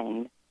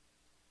designed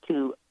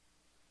to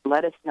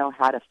let us know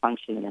how to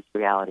function in this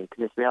reality,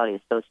 because this reality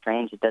is so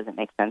strange it doesn't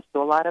make sense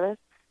to a lot of us.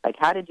 Like,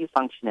 how did you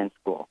function in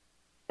school?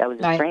 That was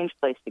a strange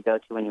place to go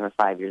to when you were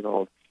 5 years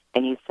old.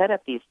 And you set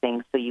up these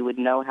things so you would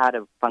know how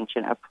to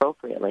function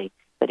appropriately,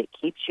 but it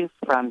keeps you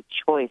from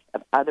choice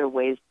of other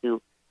ways to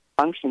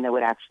function that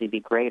would actually be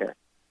greater.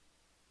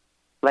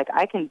 Like,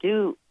 I can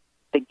do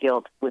the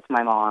guilt with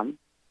my mom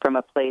from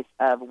a place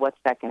of what's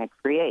that going to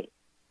create?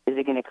 Is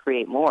it going to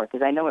create more?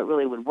 Because I know it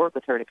really would work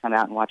with her to come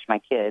out and watch my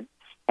kids,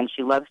 and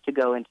she loves to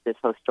go into this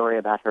whole story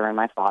about her and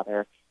my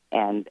father,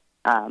 and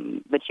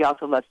but she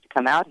also loves to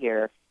come out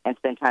here and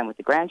spend time with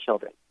the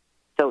grandchildren.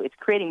 So it's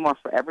creating more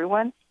for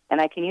everyone, and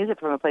I can use it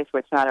from a place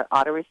where it's not an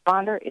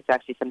autoresponder. It's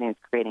actually something that's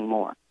creating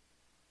more.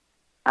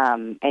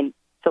 And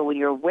so when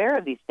you're aware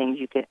of these things,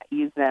 you can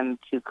use them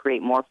to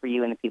create more for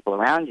you and the people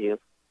around you,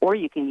 or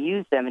you can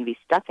use them and be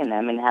stuck in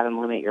them and have them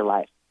limit your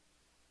life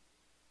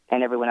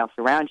and everyone else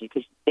around you,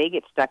 because they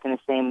get stuck in the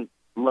same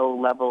low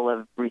level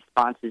of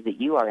responses that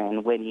you are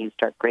in when you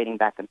start grading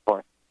back and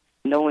forth.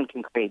 No one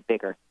can create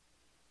bigger.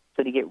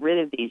 So to get rid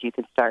of these, you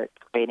can start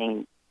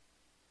creating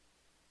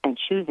and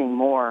choosing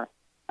more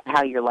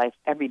how your life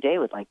every day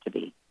would like to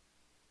be.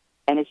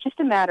 And it's just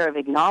a matter of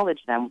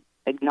acknowledging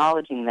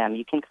them.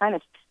 You can kind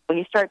of, when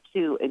you start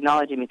to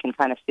acknowledge them, you can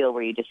kind of feel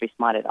where you just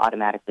responded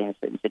automatically in a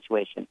certain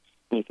situation.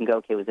 And you can go,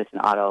 okay, was this an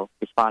auto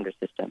responder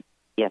system?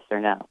 Yes or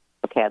no?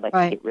 Okay, I'd like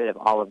to get rid of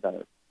all of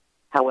those.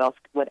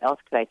 What else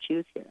could I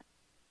choose here?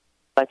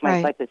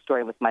 Like the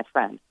story with my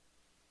friend,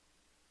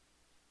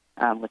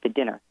 with the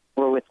dinner,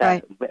 or with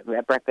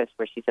at breakfast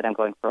where she said, I'm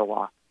going for a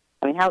walk.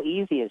 I mean, how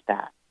easy is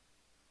that?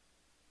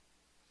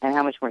 And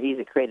how much more ease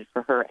it created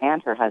for her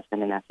and her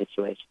husband in that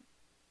situation.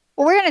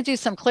 Well, we're going to do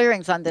some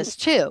clearings on this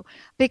too,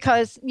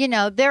 because,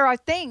 there are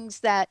things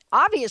that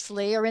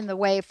obviously are in the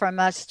way from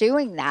us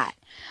doing that.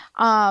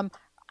 But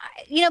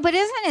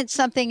isn't it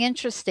something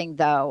interesting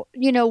though?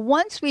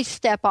 Once we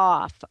step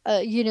off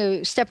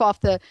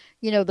the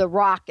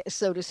rock,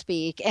 so to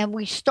speak, and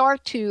we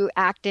start to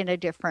act in a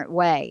different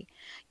way,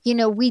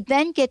 we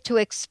then get to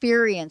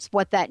experience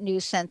what that new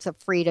sense of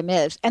freedom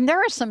is. And there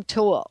are some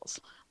tools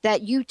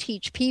that you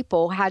teach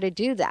people how to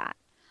do that.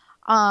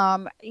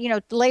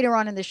 Later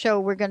on in the show,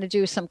 we're going to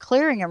do some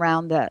clearing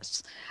around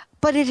this.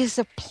 But it is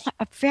a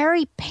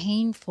very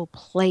painful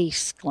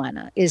place,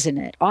 Glenna, isn't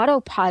it?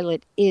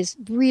 Autopilot is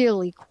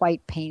really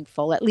quite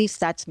painful. At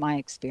least that's my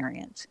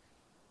experience.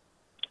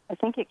 I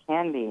think it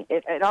can be.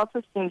 It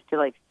also seems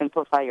to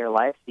simplify your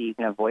life so you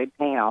can avoid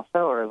pain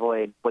also, or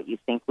avoid what you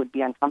think would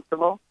be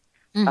uncomfortable.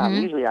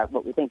 Mm-hmm. Usually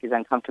what we think is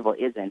uncomfortable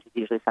isn't. It's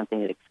usually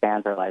something that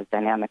expands our lives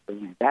dynamically,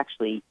 and it's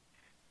actually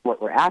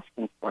what we're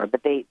asking for.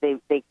 But they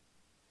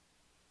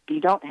you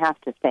don't have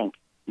to think.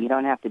 You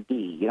don't have to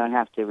be. You don't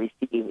have to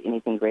receive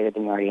anything greater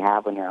than you already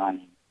have when you're on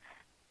these.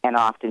 And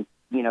often,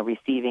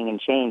 receiving and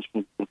change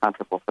can be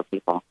comfortable for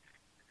people.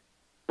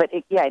 But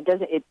it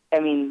doesn't.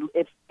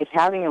 If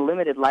having a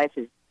limited life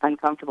is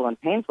uncomfortable and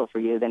painful for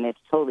you, then it's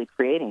totally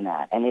creating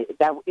that. And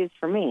that is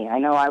for me. I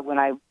know when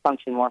I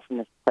function more from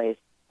this place,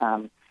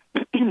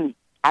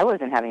 I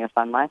wasn't having a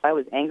fun life. I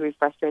was angry,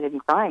 frustrated,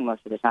 and crying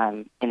most of the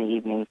time in the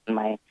evenings when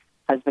my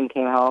husband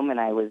came home and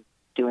I was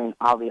doing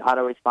all the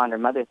autoresponder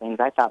mother things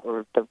I thought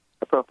were the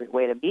appropriate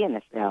way to be in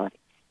this reality.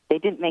 They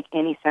didn't make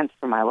any sense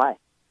for my life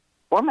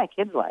or my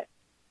kids' life.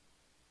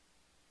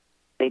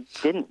 They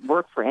didn't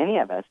work for any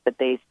of us, but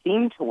they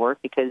seemed to work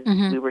because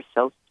we were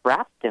so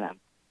wrapped in them.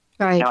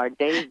 Right. Our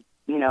days,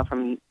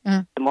 from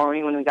the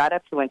morning when we got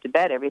up to went to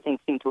bed, everything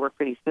seemed to work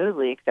pretty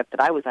smoothly, except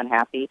that I was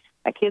unhappy,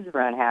 my kids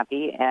were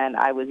unhappy, and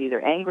I was either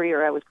angry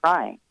or I was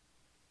crying.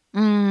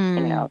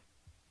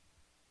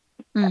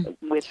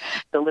 With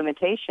the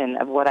limitation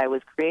of what I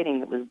was creating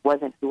that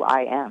wasn't who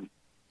I am.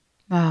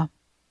 Wow.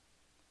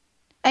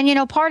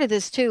 And, part of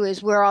this, too,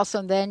 is we're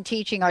also then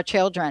teaching our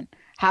children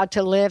how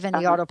to live in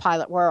the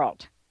autopilot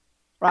world,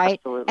 right?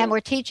 Absolutely. And we're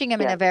teaching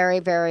them in a very,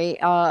 very,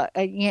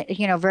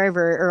 very, very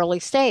early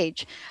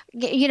stage.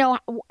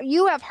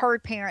 You have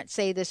heard parents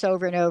say this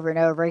over and over and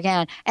over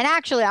again. And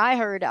actually, I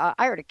heard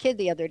a kid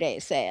the other day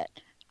say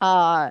it,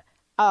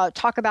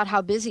 talk about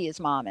how busy his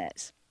mom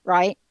is,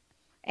 right?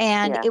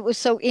 And it was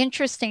so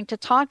interesting to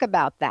talk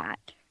about that.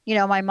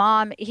 My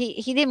mom,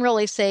 he didn't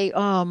really say,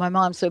 oh, my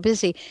mom's so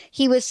busy.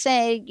 He was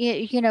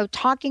saying,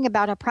 talking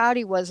about how proud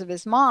he was of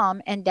his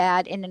mom and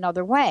dad in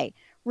another way,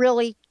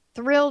 really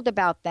thrilled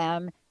about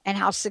them and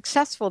how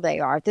successful they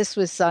are. This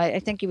was, I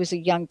think he was a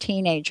young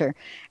teenager,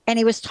 and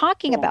he was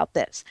talking about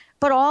this.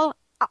 But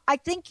I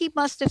think he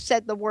must have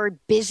said the word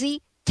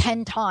busy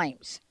 10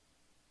 times.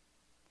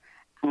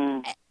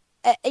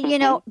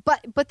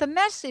 But the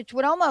message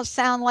would almost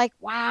sound like,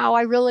 wow,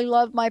 I really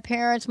love my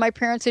parents. My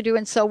parents are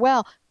doing so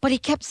well. But he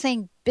kept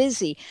saying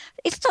busy.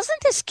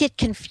 Doesn't this get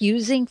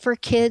confusing for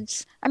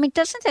kids? I mean,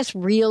 doesn't this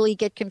really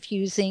get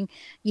confusing,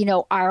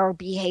 our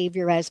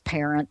behavior as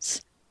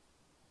parents?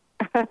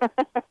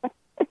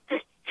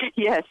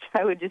 Yes,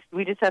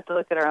 we just have to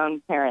look at our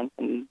own parents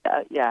and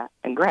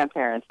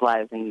grandparents'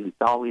 lives, and it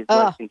always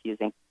was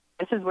confusing.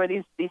 This is where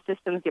these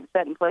systems get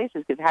set in place,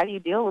 because how do you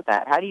deal with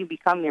that? How do you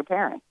become your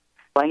parent?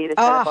 Well, I need to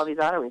set up all these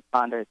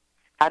autoresponders.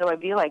 How do I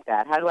be like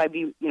that? How do I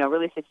be,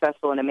 really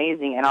successful and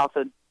amazing, and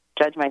also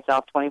judge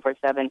myself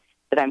 24/7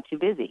 that I'm too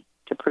busy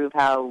to prove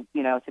how,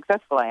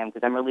 successful I am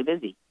because I'm really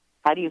busy?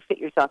 How do you fit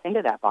yourself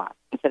into that box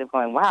instead of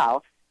going,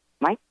 wow,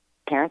 my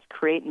parents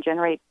create and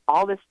generate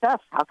all this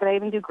stuff. How could I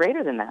even do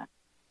greater than that?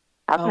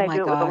 How can I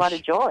do it with a lot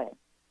of joy?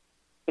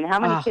 How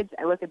many kids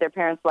I look at their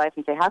parents' life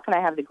and say, how can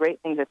I have the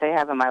great things that they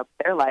have in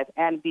their life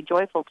and be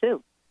joyful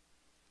too?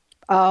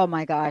 Oh,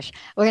 my gosh.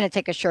 We're going to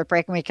take a short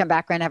break. When we come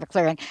back, we're going to have a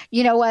clearing.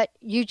 You know what?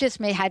 You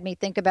just had me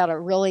think about a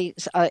really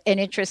an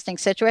interesting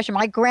situation.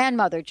 My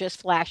grandmother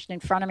just flashed in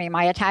front of me,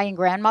 my Italian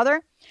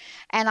grandmother.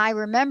 And I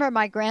remember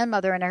my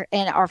grandmother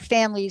and our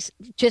family's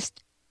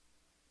just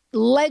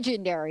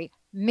legendary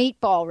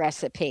meatball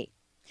recipe.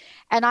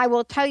 And I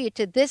will tell you,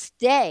 to this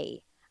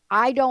day,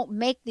 I don't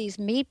make these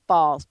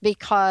meatballs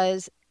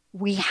because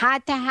we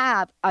had to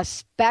have a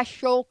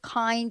special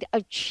kind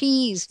of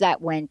cheese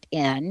that went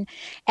in.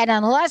 And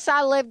unless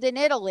I lived in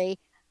Italy,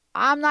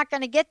 I'm not going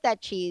to get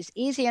that cheese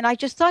easy. And I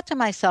just thought to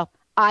myself,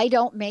 I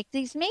don't make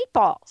these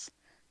meatballs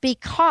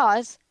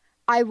because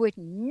I would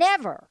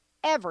never,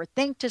 ever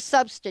think to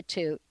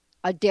substitute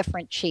a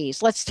different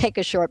cheese. Let's take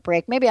a short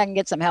break. Maybe I can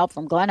get some help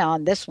from Glenna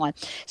on this one.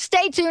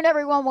 Stay tuned,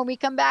 everyone. When we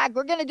come back,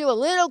 we're going to do a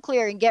little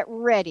clearing. Get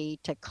ready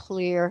to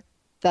clear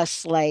the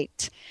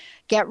slate.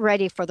 Get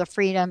ready for the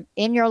freedom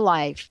in your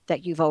life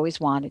that you've always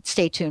wanted.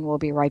 Stay tuned. We'll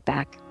be right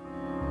back.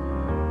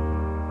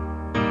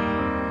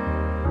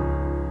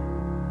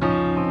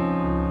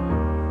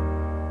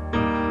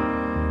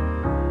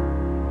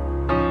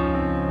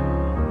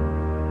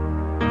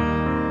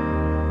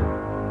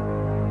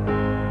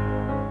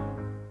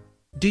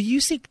 Do you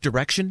seek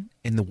direction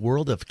in the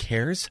world of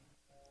cares?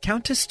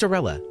 Countess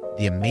Storella,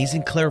 the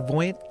amazing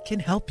clairvoyant, can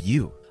help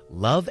you.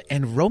 Love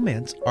and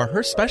romance are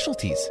her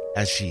specialties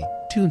as she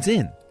tunes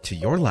in to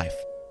your life.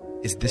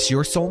 Is this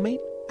your soulmate?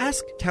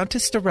 Ask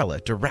Countess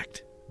Storella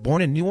direct.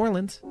 Born in New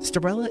Orleans,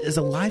 Storella is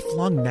a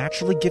lifelong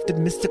naturally gifted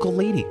mystical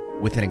lady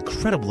with an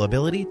incredible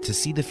ability to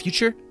see the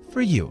future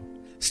for you.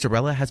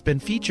 Storella has been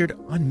featured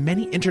on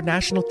many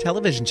international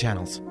television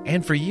channels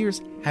and for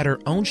years had her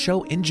own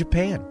show in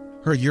Japan.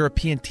 Her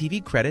European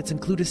TV credits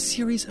include a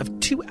series of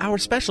 2-hour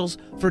specials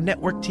for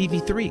Network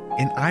TV3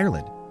 in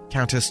Ireland.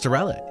 Countess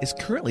Storella is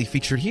currently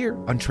featured here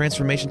on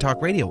Transformation Talk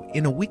Radio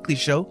in a weekly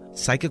show,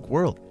 Psychic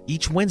World,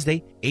 each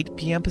Wednesday, 8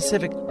 p.m.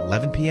 Pacific,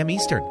 11 p.m.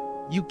 Eastern.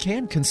 You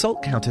can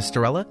consult Countess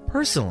Storella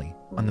personally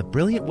on the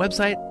brilliant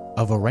website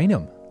of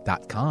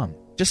Oranum.com.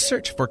 Just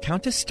search for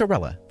Countess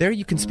Storella. There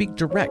you can speak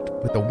direct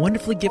with the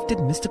wonderfully gifted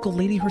mystical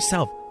lady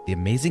herself, the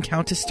amazing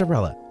Countess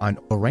Storella, on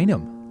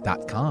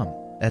Oranum.com.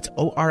 That's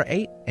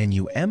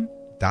ORANUM.com.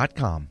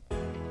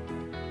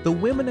 The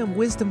Women of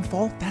Wisdom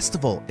Fall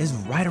Festival is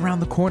right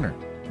around the corner.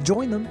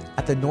 Join them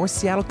at the North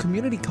Seattle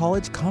Community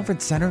College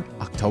Conference Center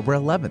October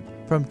 11th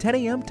from 10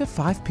 a.m. to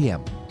 5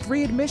 p.m.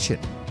 Free admission.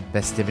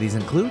 Festivities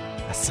include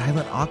a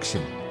silent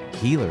auction,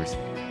 healers,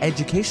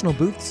 educational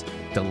booths,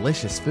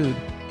 delicious food,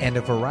 and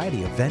a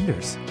variety of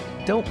vendors.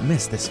 Don't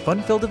miss this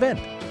fun-filled event.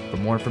 For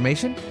more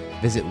information,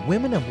 visit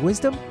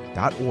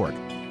womenofwisdom.org.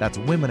 That's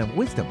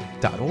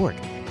womenofwisdom.org.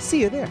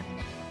 See you there.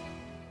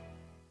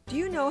 Do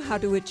you know how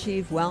to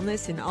achieve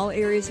wellness in all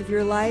areas of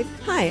your life?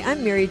 Hi,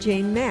 I'm Mary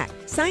Jane Mack.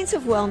 Signs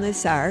of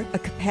wellness are a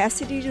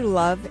capacity to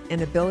love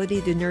and ability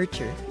to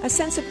nurture, a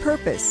sense of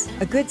purpose,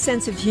 a good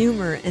sense of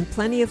humor and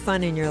plenty of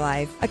fun in your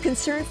life, a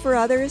concern for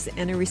others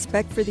and a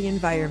respect for the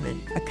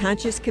environment, a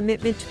conscious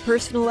commitment to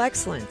personal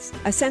excellence,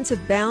 a sense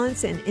of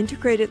balance and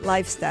integrated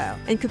lifestyle,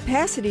 and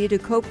capacity to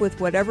cope with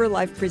whatever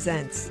life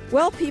presents.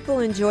 Well people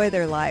enjoy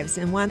their lives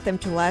and want them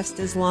to last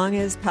as long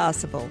as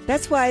possible.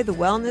 That's why the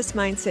wellness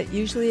mindset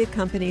usually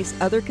accompanies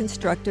other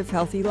constructive,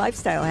 healthy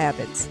lifestyle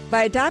habits.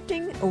 By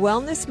adopting a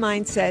wellness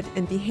mindset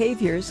and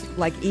behaviors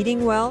like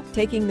eating well,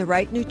 taking the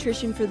right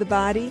nutrition for the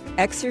body,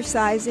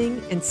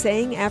 exercising, and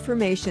saying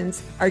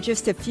affirmations are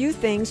just a few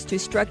things to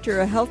structure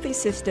a healthy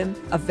system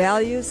of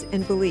values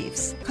and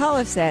beliefs. Call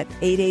us at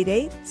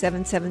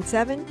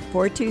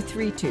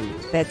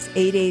 888-777-4232. That's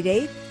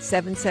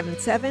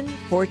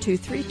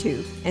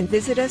 888-777-4232. And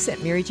visit us at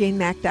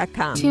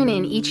MaryJaneMack.com. Tune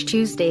in each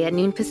Tuesday at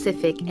noon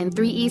Pacific and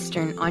 3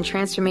 Eastern on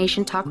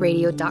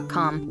TransformationTalkRadio.com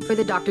for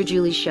the Dr.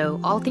 Julie Show,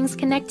 All Things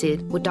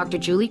Connected with Dr.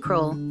 Julie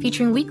Kroll,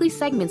 featuring weekly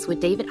segments with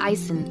David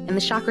Eisen and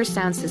the Chakra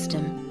Sound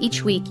System.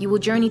 Each week, you will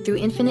journey through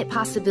infinite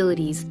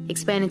possibilities,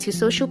 expand into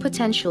social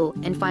potential,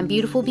 and find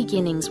beautiful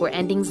beginnings where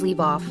endings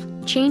leave off.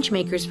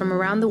 Changemakers from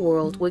around the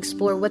world will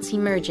explore what's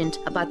emergent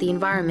about the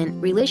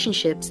environment,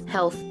 relationships,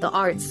 health, the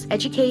arts,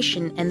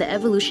 education, and the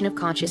evolution of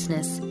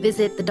consciousness.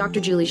 Visit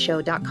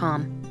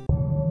thedrjulieshow.com.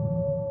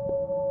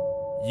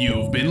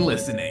 You've been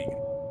listening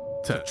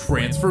to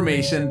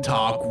Transformation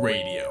Talk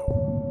Radio,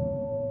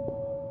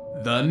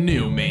 the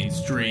new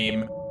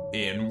mainstream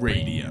in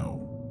radio.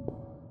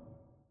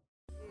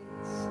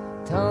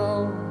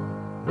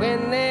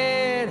 When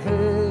that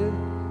hurt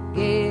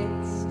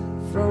gets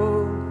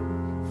through,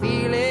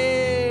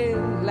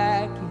 feeling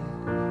like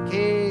it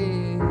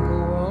can't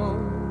go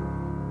on,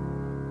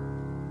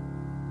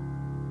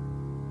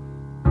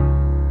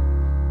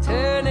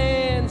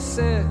 turning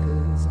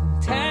circles on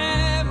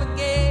time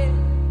again.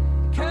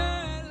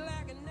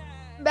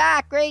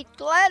 Back. Great.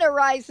 Glenna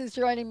Rice is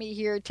joining me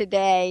here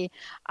today.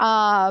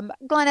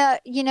 Glenna,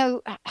 you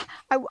know,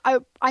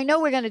 I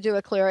know we're going to do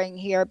a clearing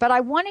here, but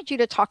I wanted you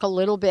to talk a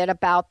little bit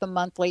about the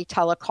monthly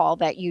telecall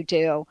that you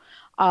do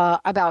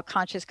about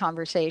conscious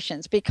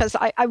conversations, because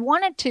I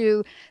wanted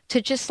to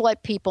just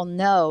let people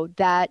know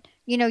that,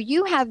 you know,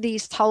 you have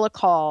these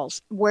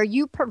telecalls where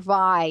you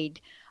provide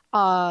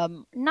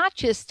not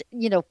just,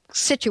 you know,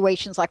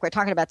 situations like we're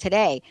talking about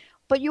today,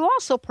 but you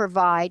also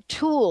provide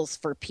tools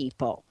for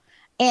people.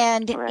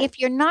 And if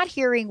you're not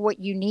hearing what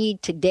you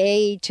need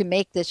today to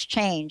make this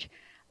change,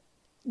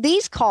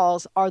 these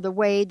calls are the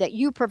way that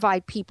you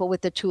provide people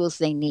with the tools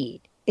they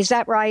need. Is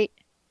that right?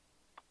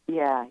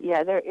 Yeah.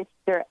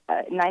 They're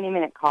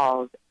 90-minute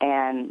calls,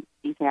 and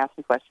you can ask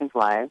some questions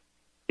live.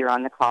 You're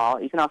on the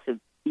call. You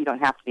don't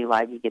have to be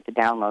live. You get the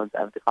downloads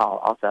of the call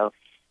also.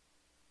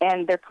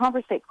 And they're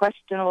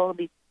questionable.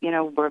 You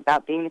know, we're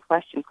about being the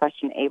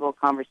question-able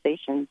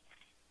conversations.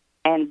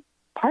 And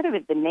part of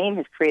it, the name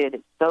has created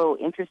it so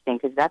interesting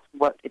because that's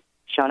what it's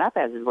shown up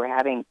as, is we're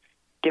having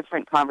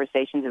different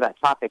conversations about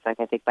topics. Like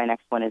I think my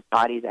next one is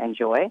bodies and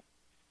joy.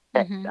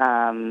 That's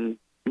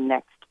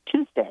next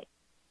Tuesday,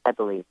 I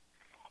believe,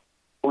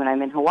 when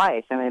I'm in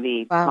Hawaii. So I'm going to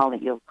be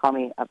you'll call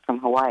me up from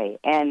Hawaii.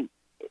 And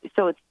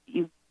so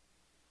the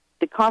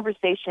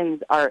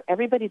conversations are,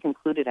 everybody's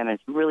included in them.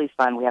 It's really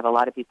fun. We have a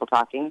lot of people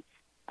talking,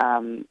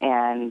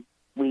 and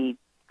we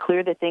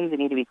clear the things that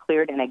need to be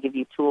cleared, and I give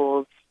you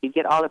tools. You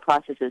get all the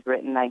processes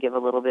written. I give a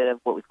little bit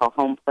of what we call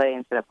home play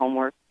instead of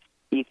homework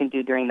you can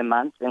do during the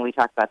month, and we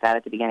talk about that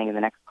at the beginning of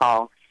the next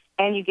call.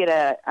 And you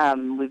get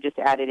we've just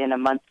added in a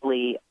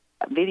monthly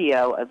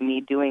video of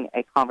me doing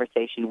a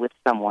conversation with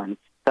someone.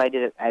 So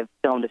I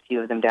filmed a few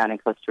of them down in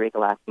Costa Rica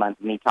last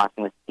month, me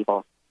talking with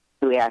people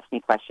who asked me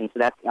questions. So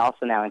that's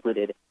also now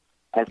included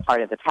as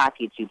part of the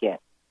package you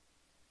get.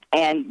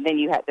 And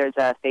then there's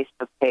a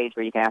Facebook page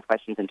where you can ask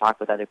questions and talk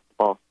with other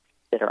people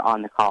that are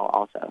on the call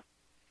also,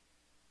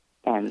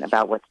 and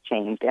about what's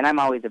changed. And I'm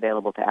always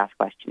available to ask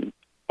questions.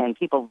 And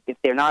people, if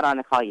they're not on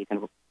the call, you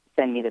can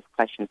send me these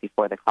questions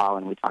before the call,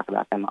 and we talk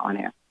about them on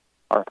air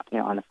or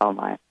on the phone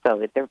line.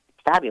 So they're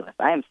fabulous.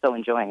 I am so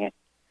enjoying it.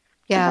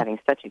 Yeah. I'm having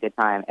such a good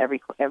time.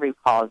 Every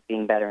call is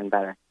being better and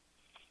better.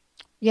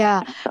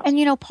 Yeah.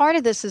 And, part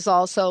of this is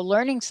also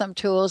learning some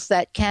tools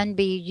that can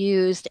be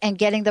used and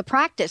getting the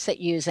practice at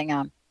using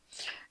them.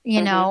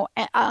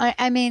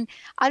 I mean,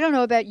 I don't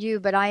know about you,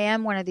 but I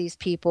am one of these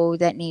people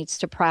that needs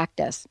to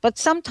practice. But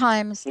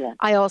sometimes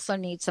I also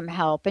need some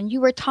help. And you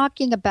were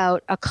talking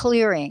about a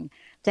clearing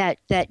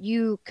that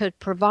you could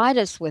provide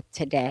us with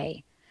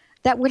today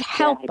that would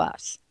help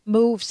us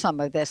move some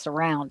of this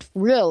around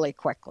really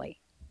quickly.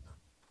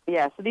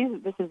 Yeah, so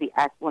this is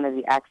one of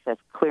the access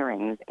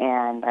clearings,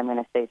 and I'm going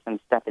to say some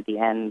stuff at the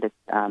end. It's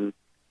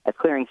a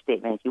clearing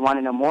statement. If you want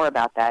to know more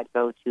about that,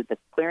 go to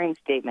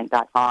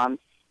theclearingstatement.com,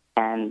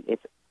 and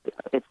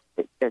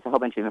there's a whole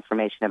bunch of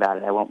information about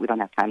it. We don't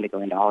have time to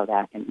go into all of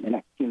that in the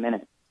next few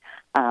minutes.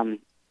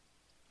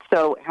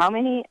 So how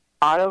many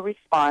auto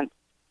response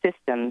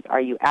systems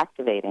are you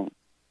activating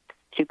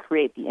to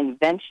create the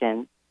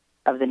invention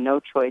of the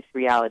no-choice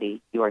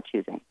reality you are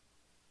choosing?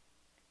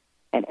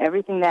 And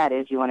everything that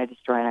is, you want to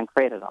destroy and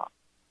uncreate it all.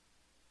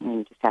 And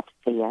you just have to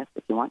say yes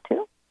if you want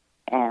to.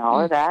 And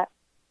all of that,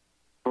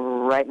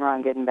 right and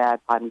wrong, good and bad,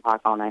 pod and pock,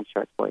 all nine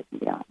shorts, boys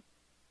and beyond.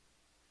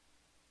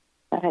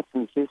 That had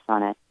some juice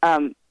on it.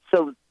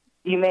 So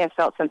you may have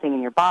felt something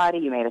in your body.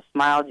 You may have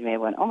smiled. You may have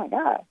went, oh, my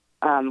God.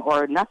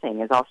 Or nothing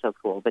is also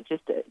cool. But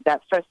just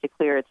that starts to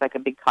clear. It's like a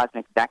big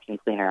cosmic vacuum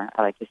cleaner,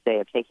 I like to say,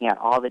 of taking out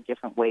all the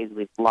different ways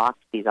we've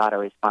locked these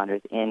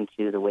autoresponders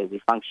into the way we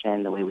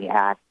function, the way we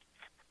act.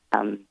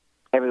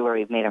 Everywhere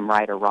we've made them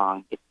right or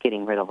wrong, it's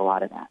getting rid of a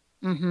lot of that.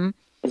 Mm-hmm.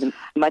 As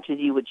much as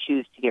you would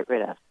choose to get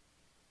rid of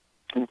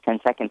in 10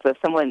 seconds. So if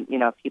someone,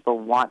 if people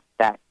want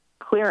that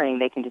clearing,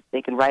 they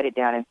can write it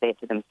down and say it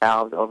to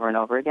themselves over and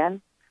over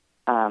again.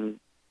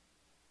 And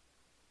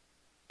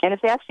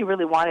if they actually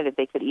really wanted it,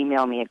 they could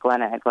email me at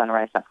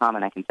glenna@glennarice.com,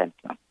 and I can send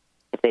it to them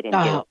if they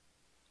didn't get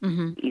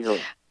it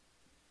easily.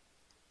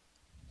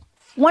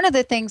 One of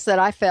the things that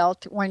I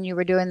felt when you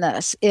were doing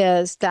this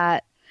is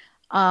that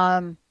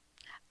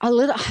a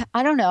little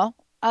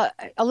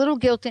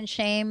guilt and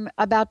shame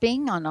about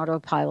being on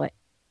autopilot.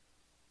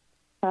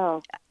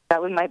 Oh,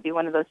 that might be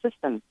one of those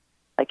systems.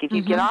 Like if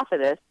you get off of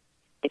this,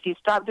 if you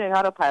stop doing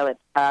autopilot,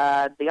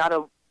 the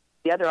other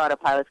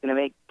autopilot's going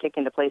to kick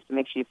into place to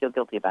make sure you feel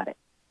guilty about it.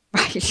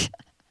 Right.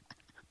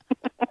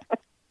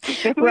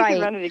 Maybe we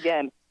can run it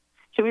again.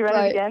 Should we run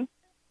it again?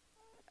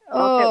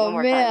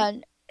 Oh, man.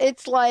 Time.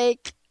 It's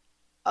like,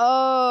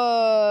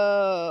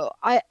 I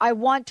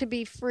want to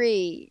be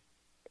free.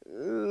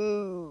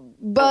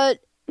 But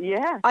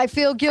I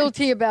feel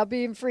guilty about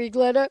being free,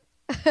 Glenna.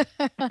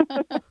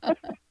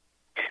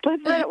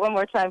 Let's run it one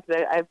more time,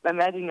 because I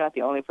imagine you're not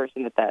the only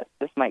person that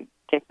this might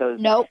kick those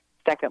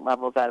second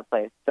levels out of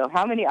place. So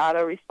how many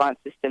auto response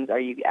systems are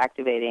you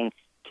activating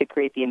to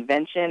create the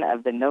invention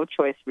of the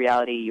no-choice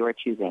reality you're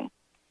choosing?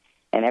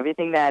 And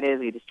everything that is,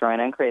 we destroy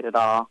and uncreate it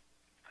all.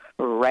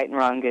 Right and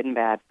wrong, good and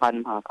bad, pod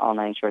and pock, all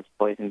nine shorts,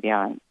 boys and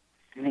beyond.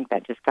 I think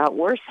that just got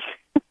worse.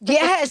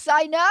 Yes,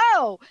 I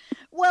know.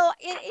 Well,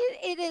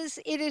 it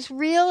is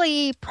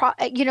really,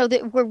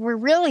 we're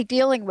really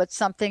dealing with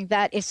something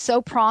that is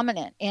so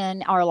prominent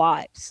in our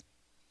lives.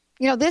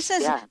 This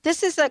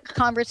is a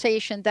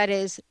conversation that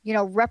is,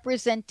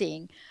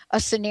 representing a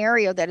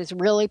scenario that is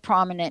really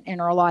prominent in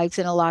our lives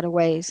in a lot of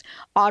ways.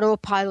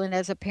 Autopilot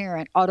as a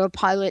parent,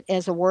 autopilot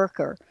as a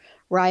worker,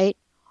 right?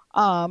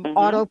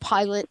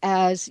 Autopilot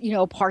as,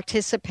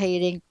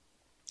 participating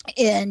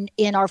in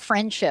our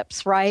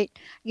friendships, right?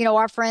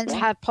 Our friends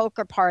have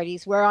poker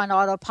parties. We're on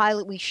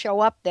autopilot. We show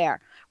up there.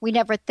 We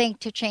never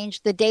think to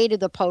change the date of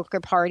the poker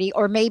party,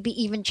 or maybe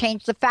even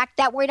change the fact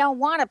that we don't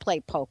want to play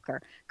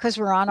poker because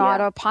we're on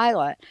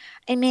autopilot.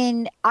 I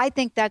mean, I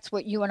think that's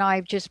what you and I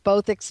have just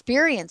both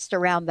experienced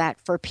around that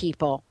for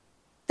people,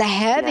 the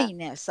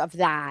heaviness of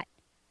that.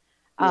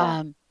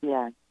 But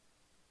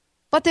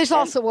there's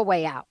also a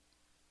way out.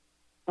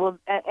 Well,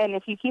 and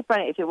if you keep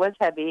running, if it was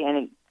heavy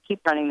and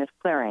keep running this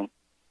clearing,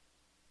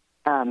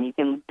 you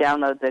can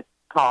download the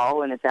call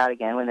when it's out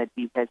again, when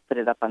you guys put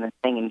it up on this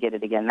thing, and get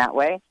it again that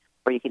way.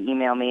 Or you can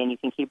email me, and you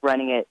can keep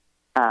running it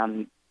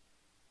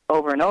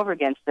over and over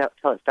again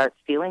until it starts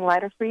feeling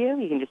lighter for you.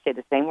 You can just say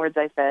the same words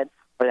I said,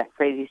 or that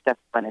crazy stuff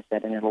Glenna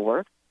said, and it'll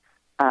work.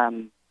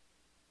 And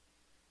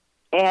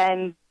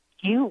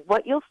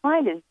what you'll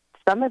find is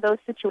some of those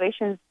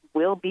situations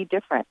will be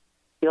different.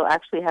 You'll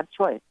actually have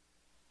choice.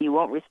 You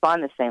won't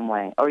respond the same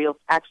way, or you'll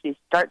actually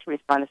start to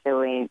respond the same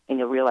way, and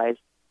you'll realize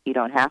you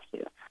don't have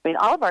to. I mean,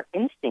 all of our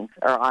instincts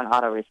are on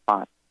auto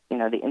response.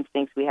 The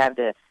instincts we have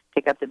to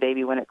pick up the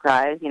baby when it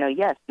cries,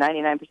 yes,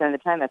 99% of the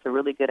time that's a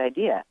really good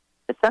idea.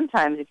 But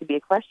sometimes it could be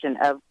a question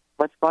of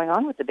what's going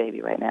on with the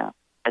baby right now.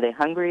 Are they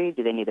hungry?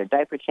 Do they need their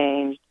diaper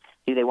changed?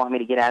 Do they want me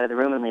to get out of the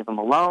room and leave them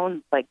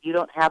alone? Like, you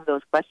don't have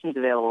those questions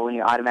available when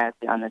you're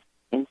automatically on this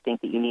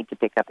instinct that you need to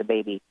pick up the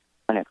baby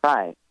when it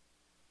cries.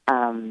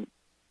 Or,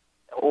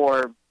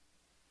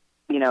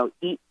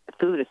 eat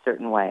food a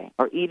certain way,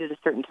 or eat at a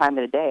certain time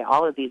of the day.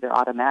 All of these are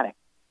automatic.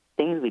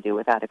 things we do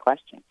without a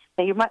question.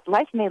 Now, your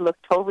life may look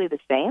totally the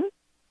same,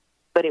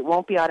 but it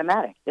won't be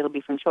automatic. It'll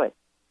be from choice,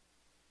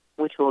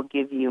 which will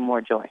give you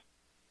more joy.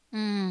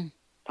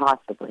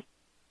 Possibly.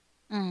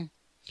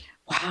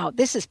 Wow,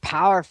 this is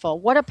powerful.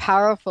 What a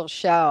powerful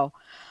show.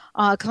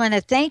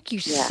 Glenna, thank you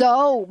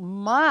so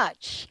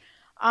much.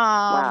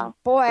 Wow.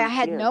 Boy, I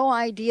had no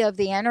idea of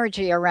the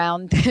energy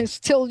around this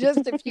till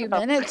just a few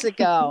minutes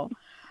ago.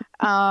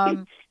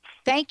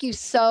 Thank you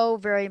so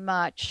very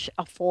much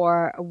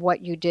for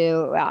what you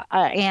do.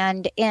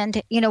 And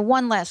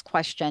one last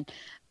question.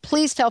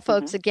 Please tell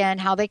folks again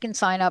how they can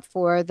sign up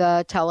for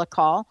the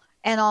telecall,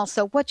 and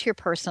also what's your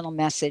personal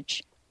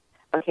message?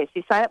 Okay, so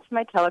you sign up for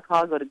my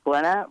telecall, go to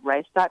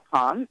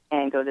glennarice.com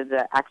and go to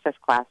the Access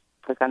class,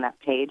 click on that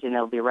page, and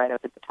it'll be right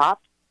up at the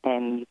top,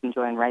 and you can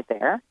join right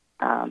there.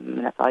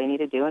 And that's all you need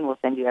to do, and we'll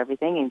send you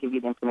everything and give you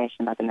the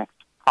information about the next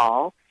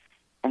call.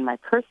 And my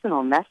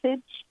personal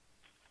message,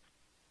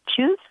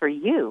 choose for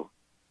you.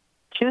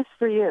 Choose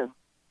for you.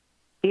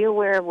 Be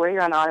aware of where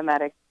you're on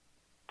automatic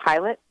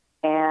pilot,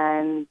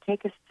 and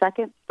take a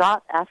second,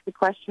 stop, ask a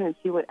question, and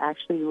see what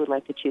actually you would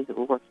like to choose that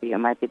will work for you. It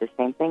might be the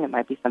same thing. It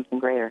might be something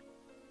greater.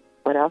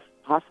 What else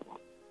is possible?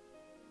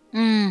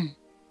 I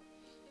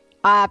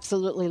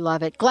absolutely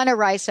love it. Glenna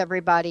Rice,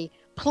 everybody.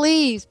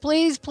 Please,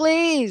 please,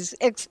 please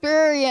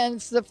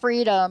experience the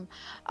freedom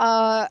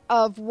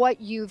of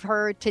what you've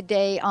heard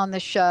today on the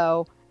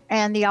show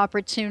and the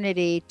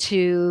opportunity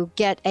to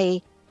get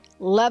a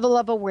level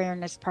of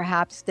awareness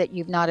perhaps that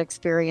you've not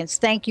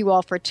experienced. Thank you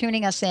all for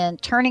tuning us in,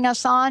 turning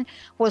us on.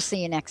 We'll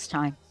see you next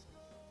time.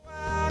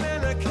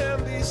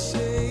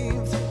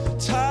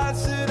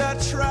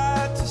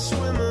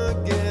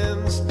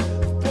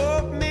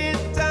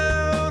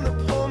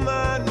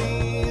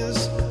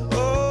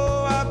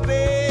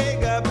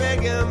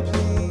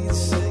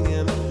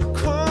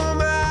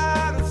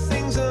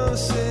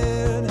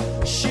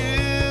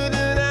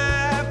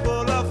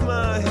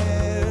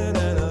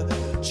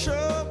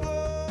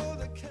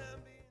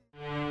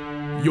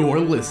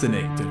 You're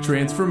listening to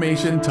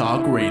Transformation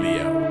Talk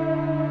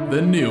Radio,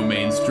 the new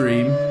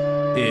mainstream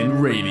in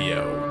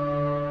radio.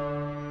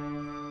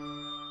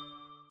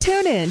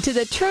 Tune in to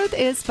The Truth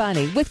is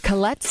Funny with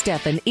Colette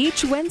Steffen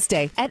each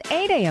Wednesday at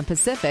 8 a.m.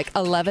 Pacific,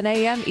 11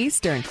 a.m.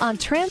 Eastern on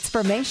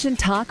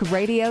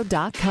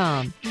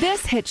TransformationTalkRadio.com.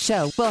 This hit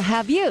show will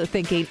have you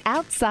thinking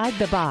outside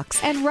the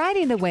box and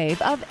riding the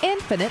wave of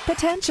infinite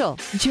potential.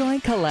 Join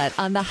Colette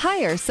on the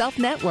Higher Self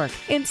Network,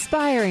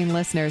 inspiring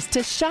listeners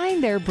to shine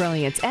their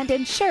brilliance and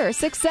ensure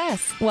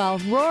success while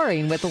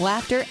roaring with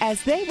laughter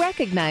as they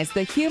recognize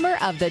the humor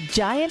of the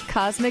giant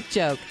cosmic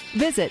joke.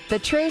 Visit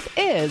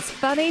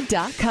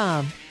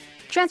thetruthисfunny.com.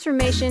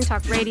 Transformation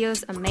Talk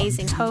Radio's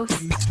amazing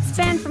hosts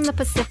span from the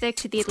Pacific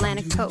to the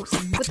Atlantic coast.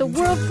 With a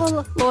world full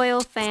of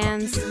loyal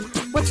fans,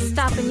 what's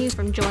stopping you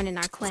from joining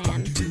our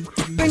clan?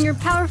 Bring your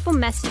powerful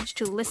message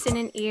to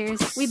listening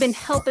ears. We've been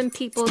helping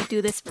people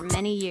do this for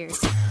many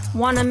years.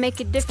 Want to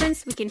make a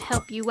difference? We can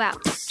help you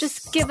out.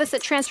 Just give us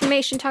at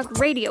Transformation Talk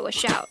Radio a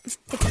shout.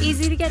 It's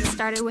easy to get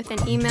started with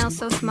an email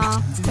so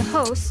small to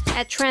host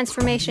at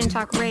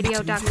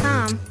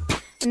TransformationTalkRadio.com,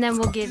 and then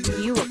we'll give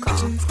you a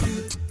call.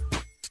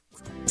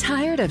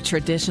 Tired of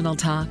traditional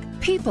talk?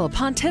 People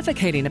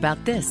pontificating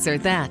about this or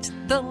that,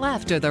 the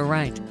left or the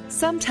right.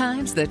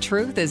 Sometimes the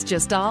truth is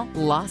just all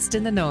lost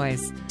in the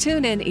noise.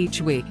 Tune in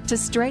each week to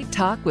Straight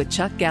Talk with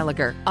Chuck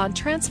Gallagher on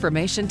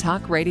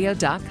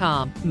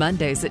TransformationTalkRadio.com,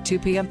 Mondays at 2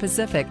 p.m.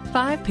 Pacific,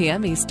 5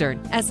 p.m.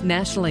 Eastern, as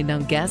nationally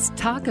known guests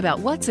talk about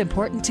what's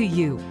important to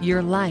you,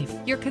 your life,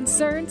 your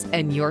concerns,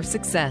 and your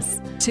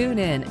success. Tune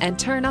in and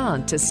turn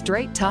on to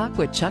Straight Talk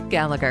with Chuck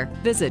Gallagher.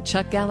 Visit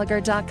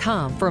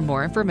ChuckGallagher.com for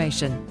more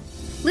information.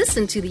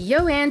 Listen to the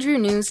Yo Andrew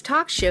News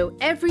Talk Show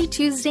every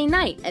Tuesday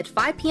night at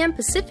 5 p.m.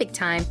 Pacific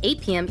Time, 8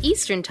 p.m.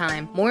 Eastern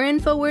Time. More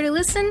info where to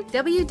listen?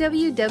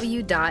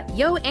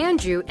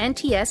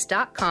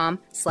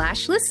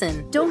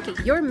 www.yoandrewnts.com/listen. Don't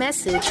get your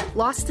message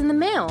lost in the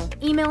mail.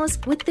 Email us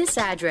with this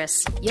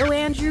address,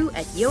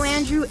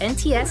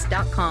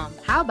 yoandrew@yoandrewnts.com.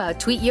 How about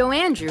tweet Yo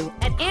Andrew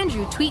at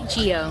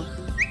AndrewTweetGeo?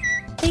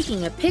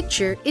 Taking a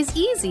picture is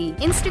easy.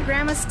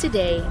 Instagram us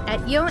today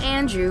at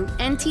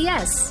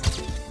YoAndrewNTS.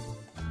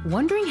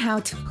 Wondering how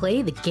to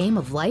play the game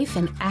of life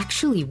and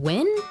actually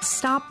win?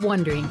 Stop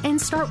wondering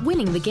and start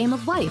winning the game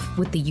of life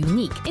with the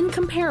unique,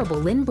 incomparable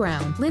Lynn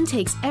Brown. Lynn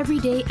takes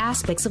everyday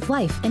aspects of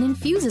life and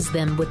infuses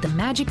them with the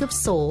magic of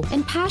soul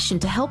and passion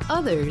to help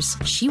others.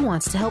 She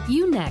wants to help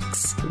you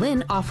next.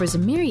 Lynn offers a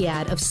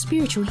myriad of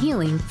spiritual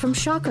healing, from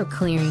chakra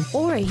clearing,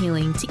 aura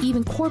healing, to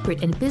even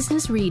corporate and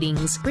business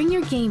readings. Bring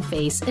your game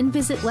face and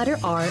visit letter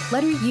R,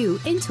 letter U,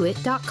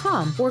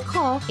 intuit.com or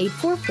call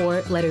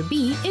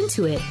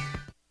 844-letter-B-INTUIT.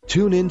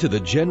 Tune in to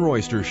The Jen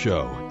Royster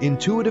Show,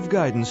 intuitive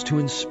guidance to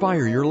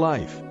inspire your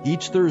life,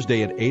 each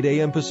Thursday at 8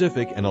 a.m.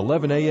 Pacific and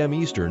 11 a.m.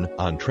 Eastern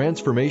on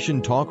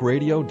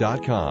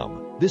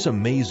TransformationTalkRadio.com. This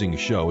amazing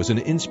show is an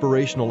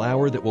inspirational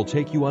hour that will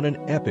take you on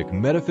an epic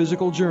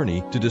metaphysical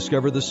journey to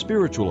discover the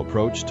spiritual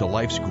approach to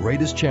life's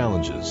greatest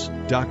challenges.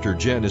 Dr.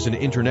 Jen is an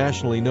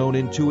internationally known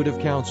intuitive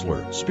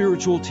counselor,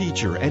 spiritual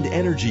teacher, and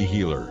energy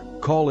healer.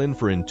 Call in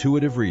for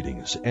intuitive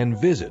readings and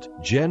visit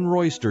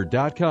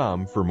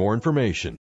jenroyster.com for more information.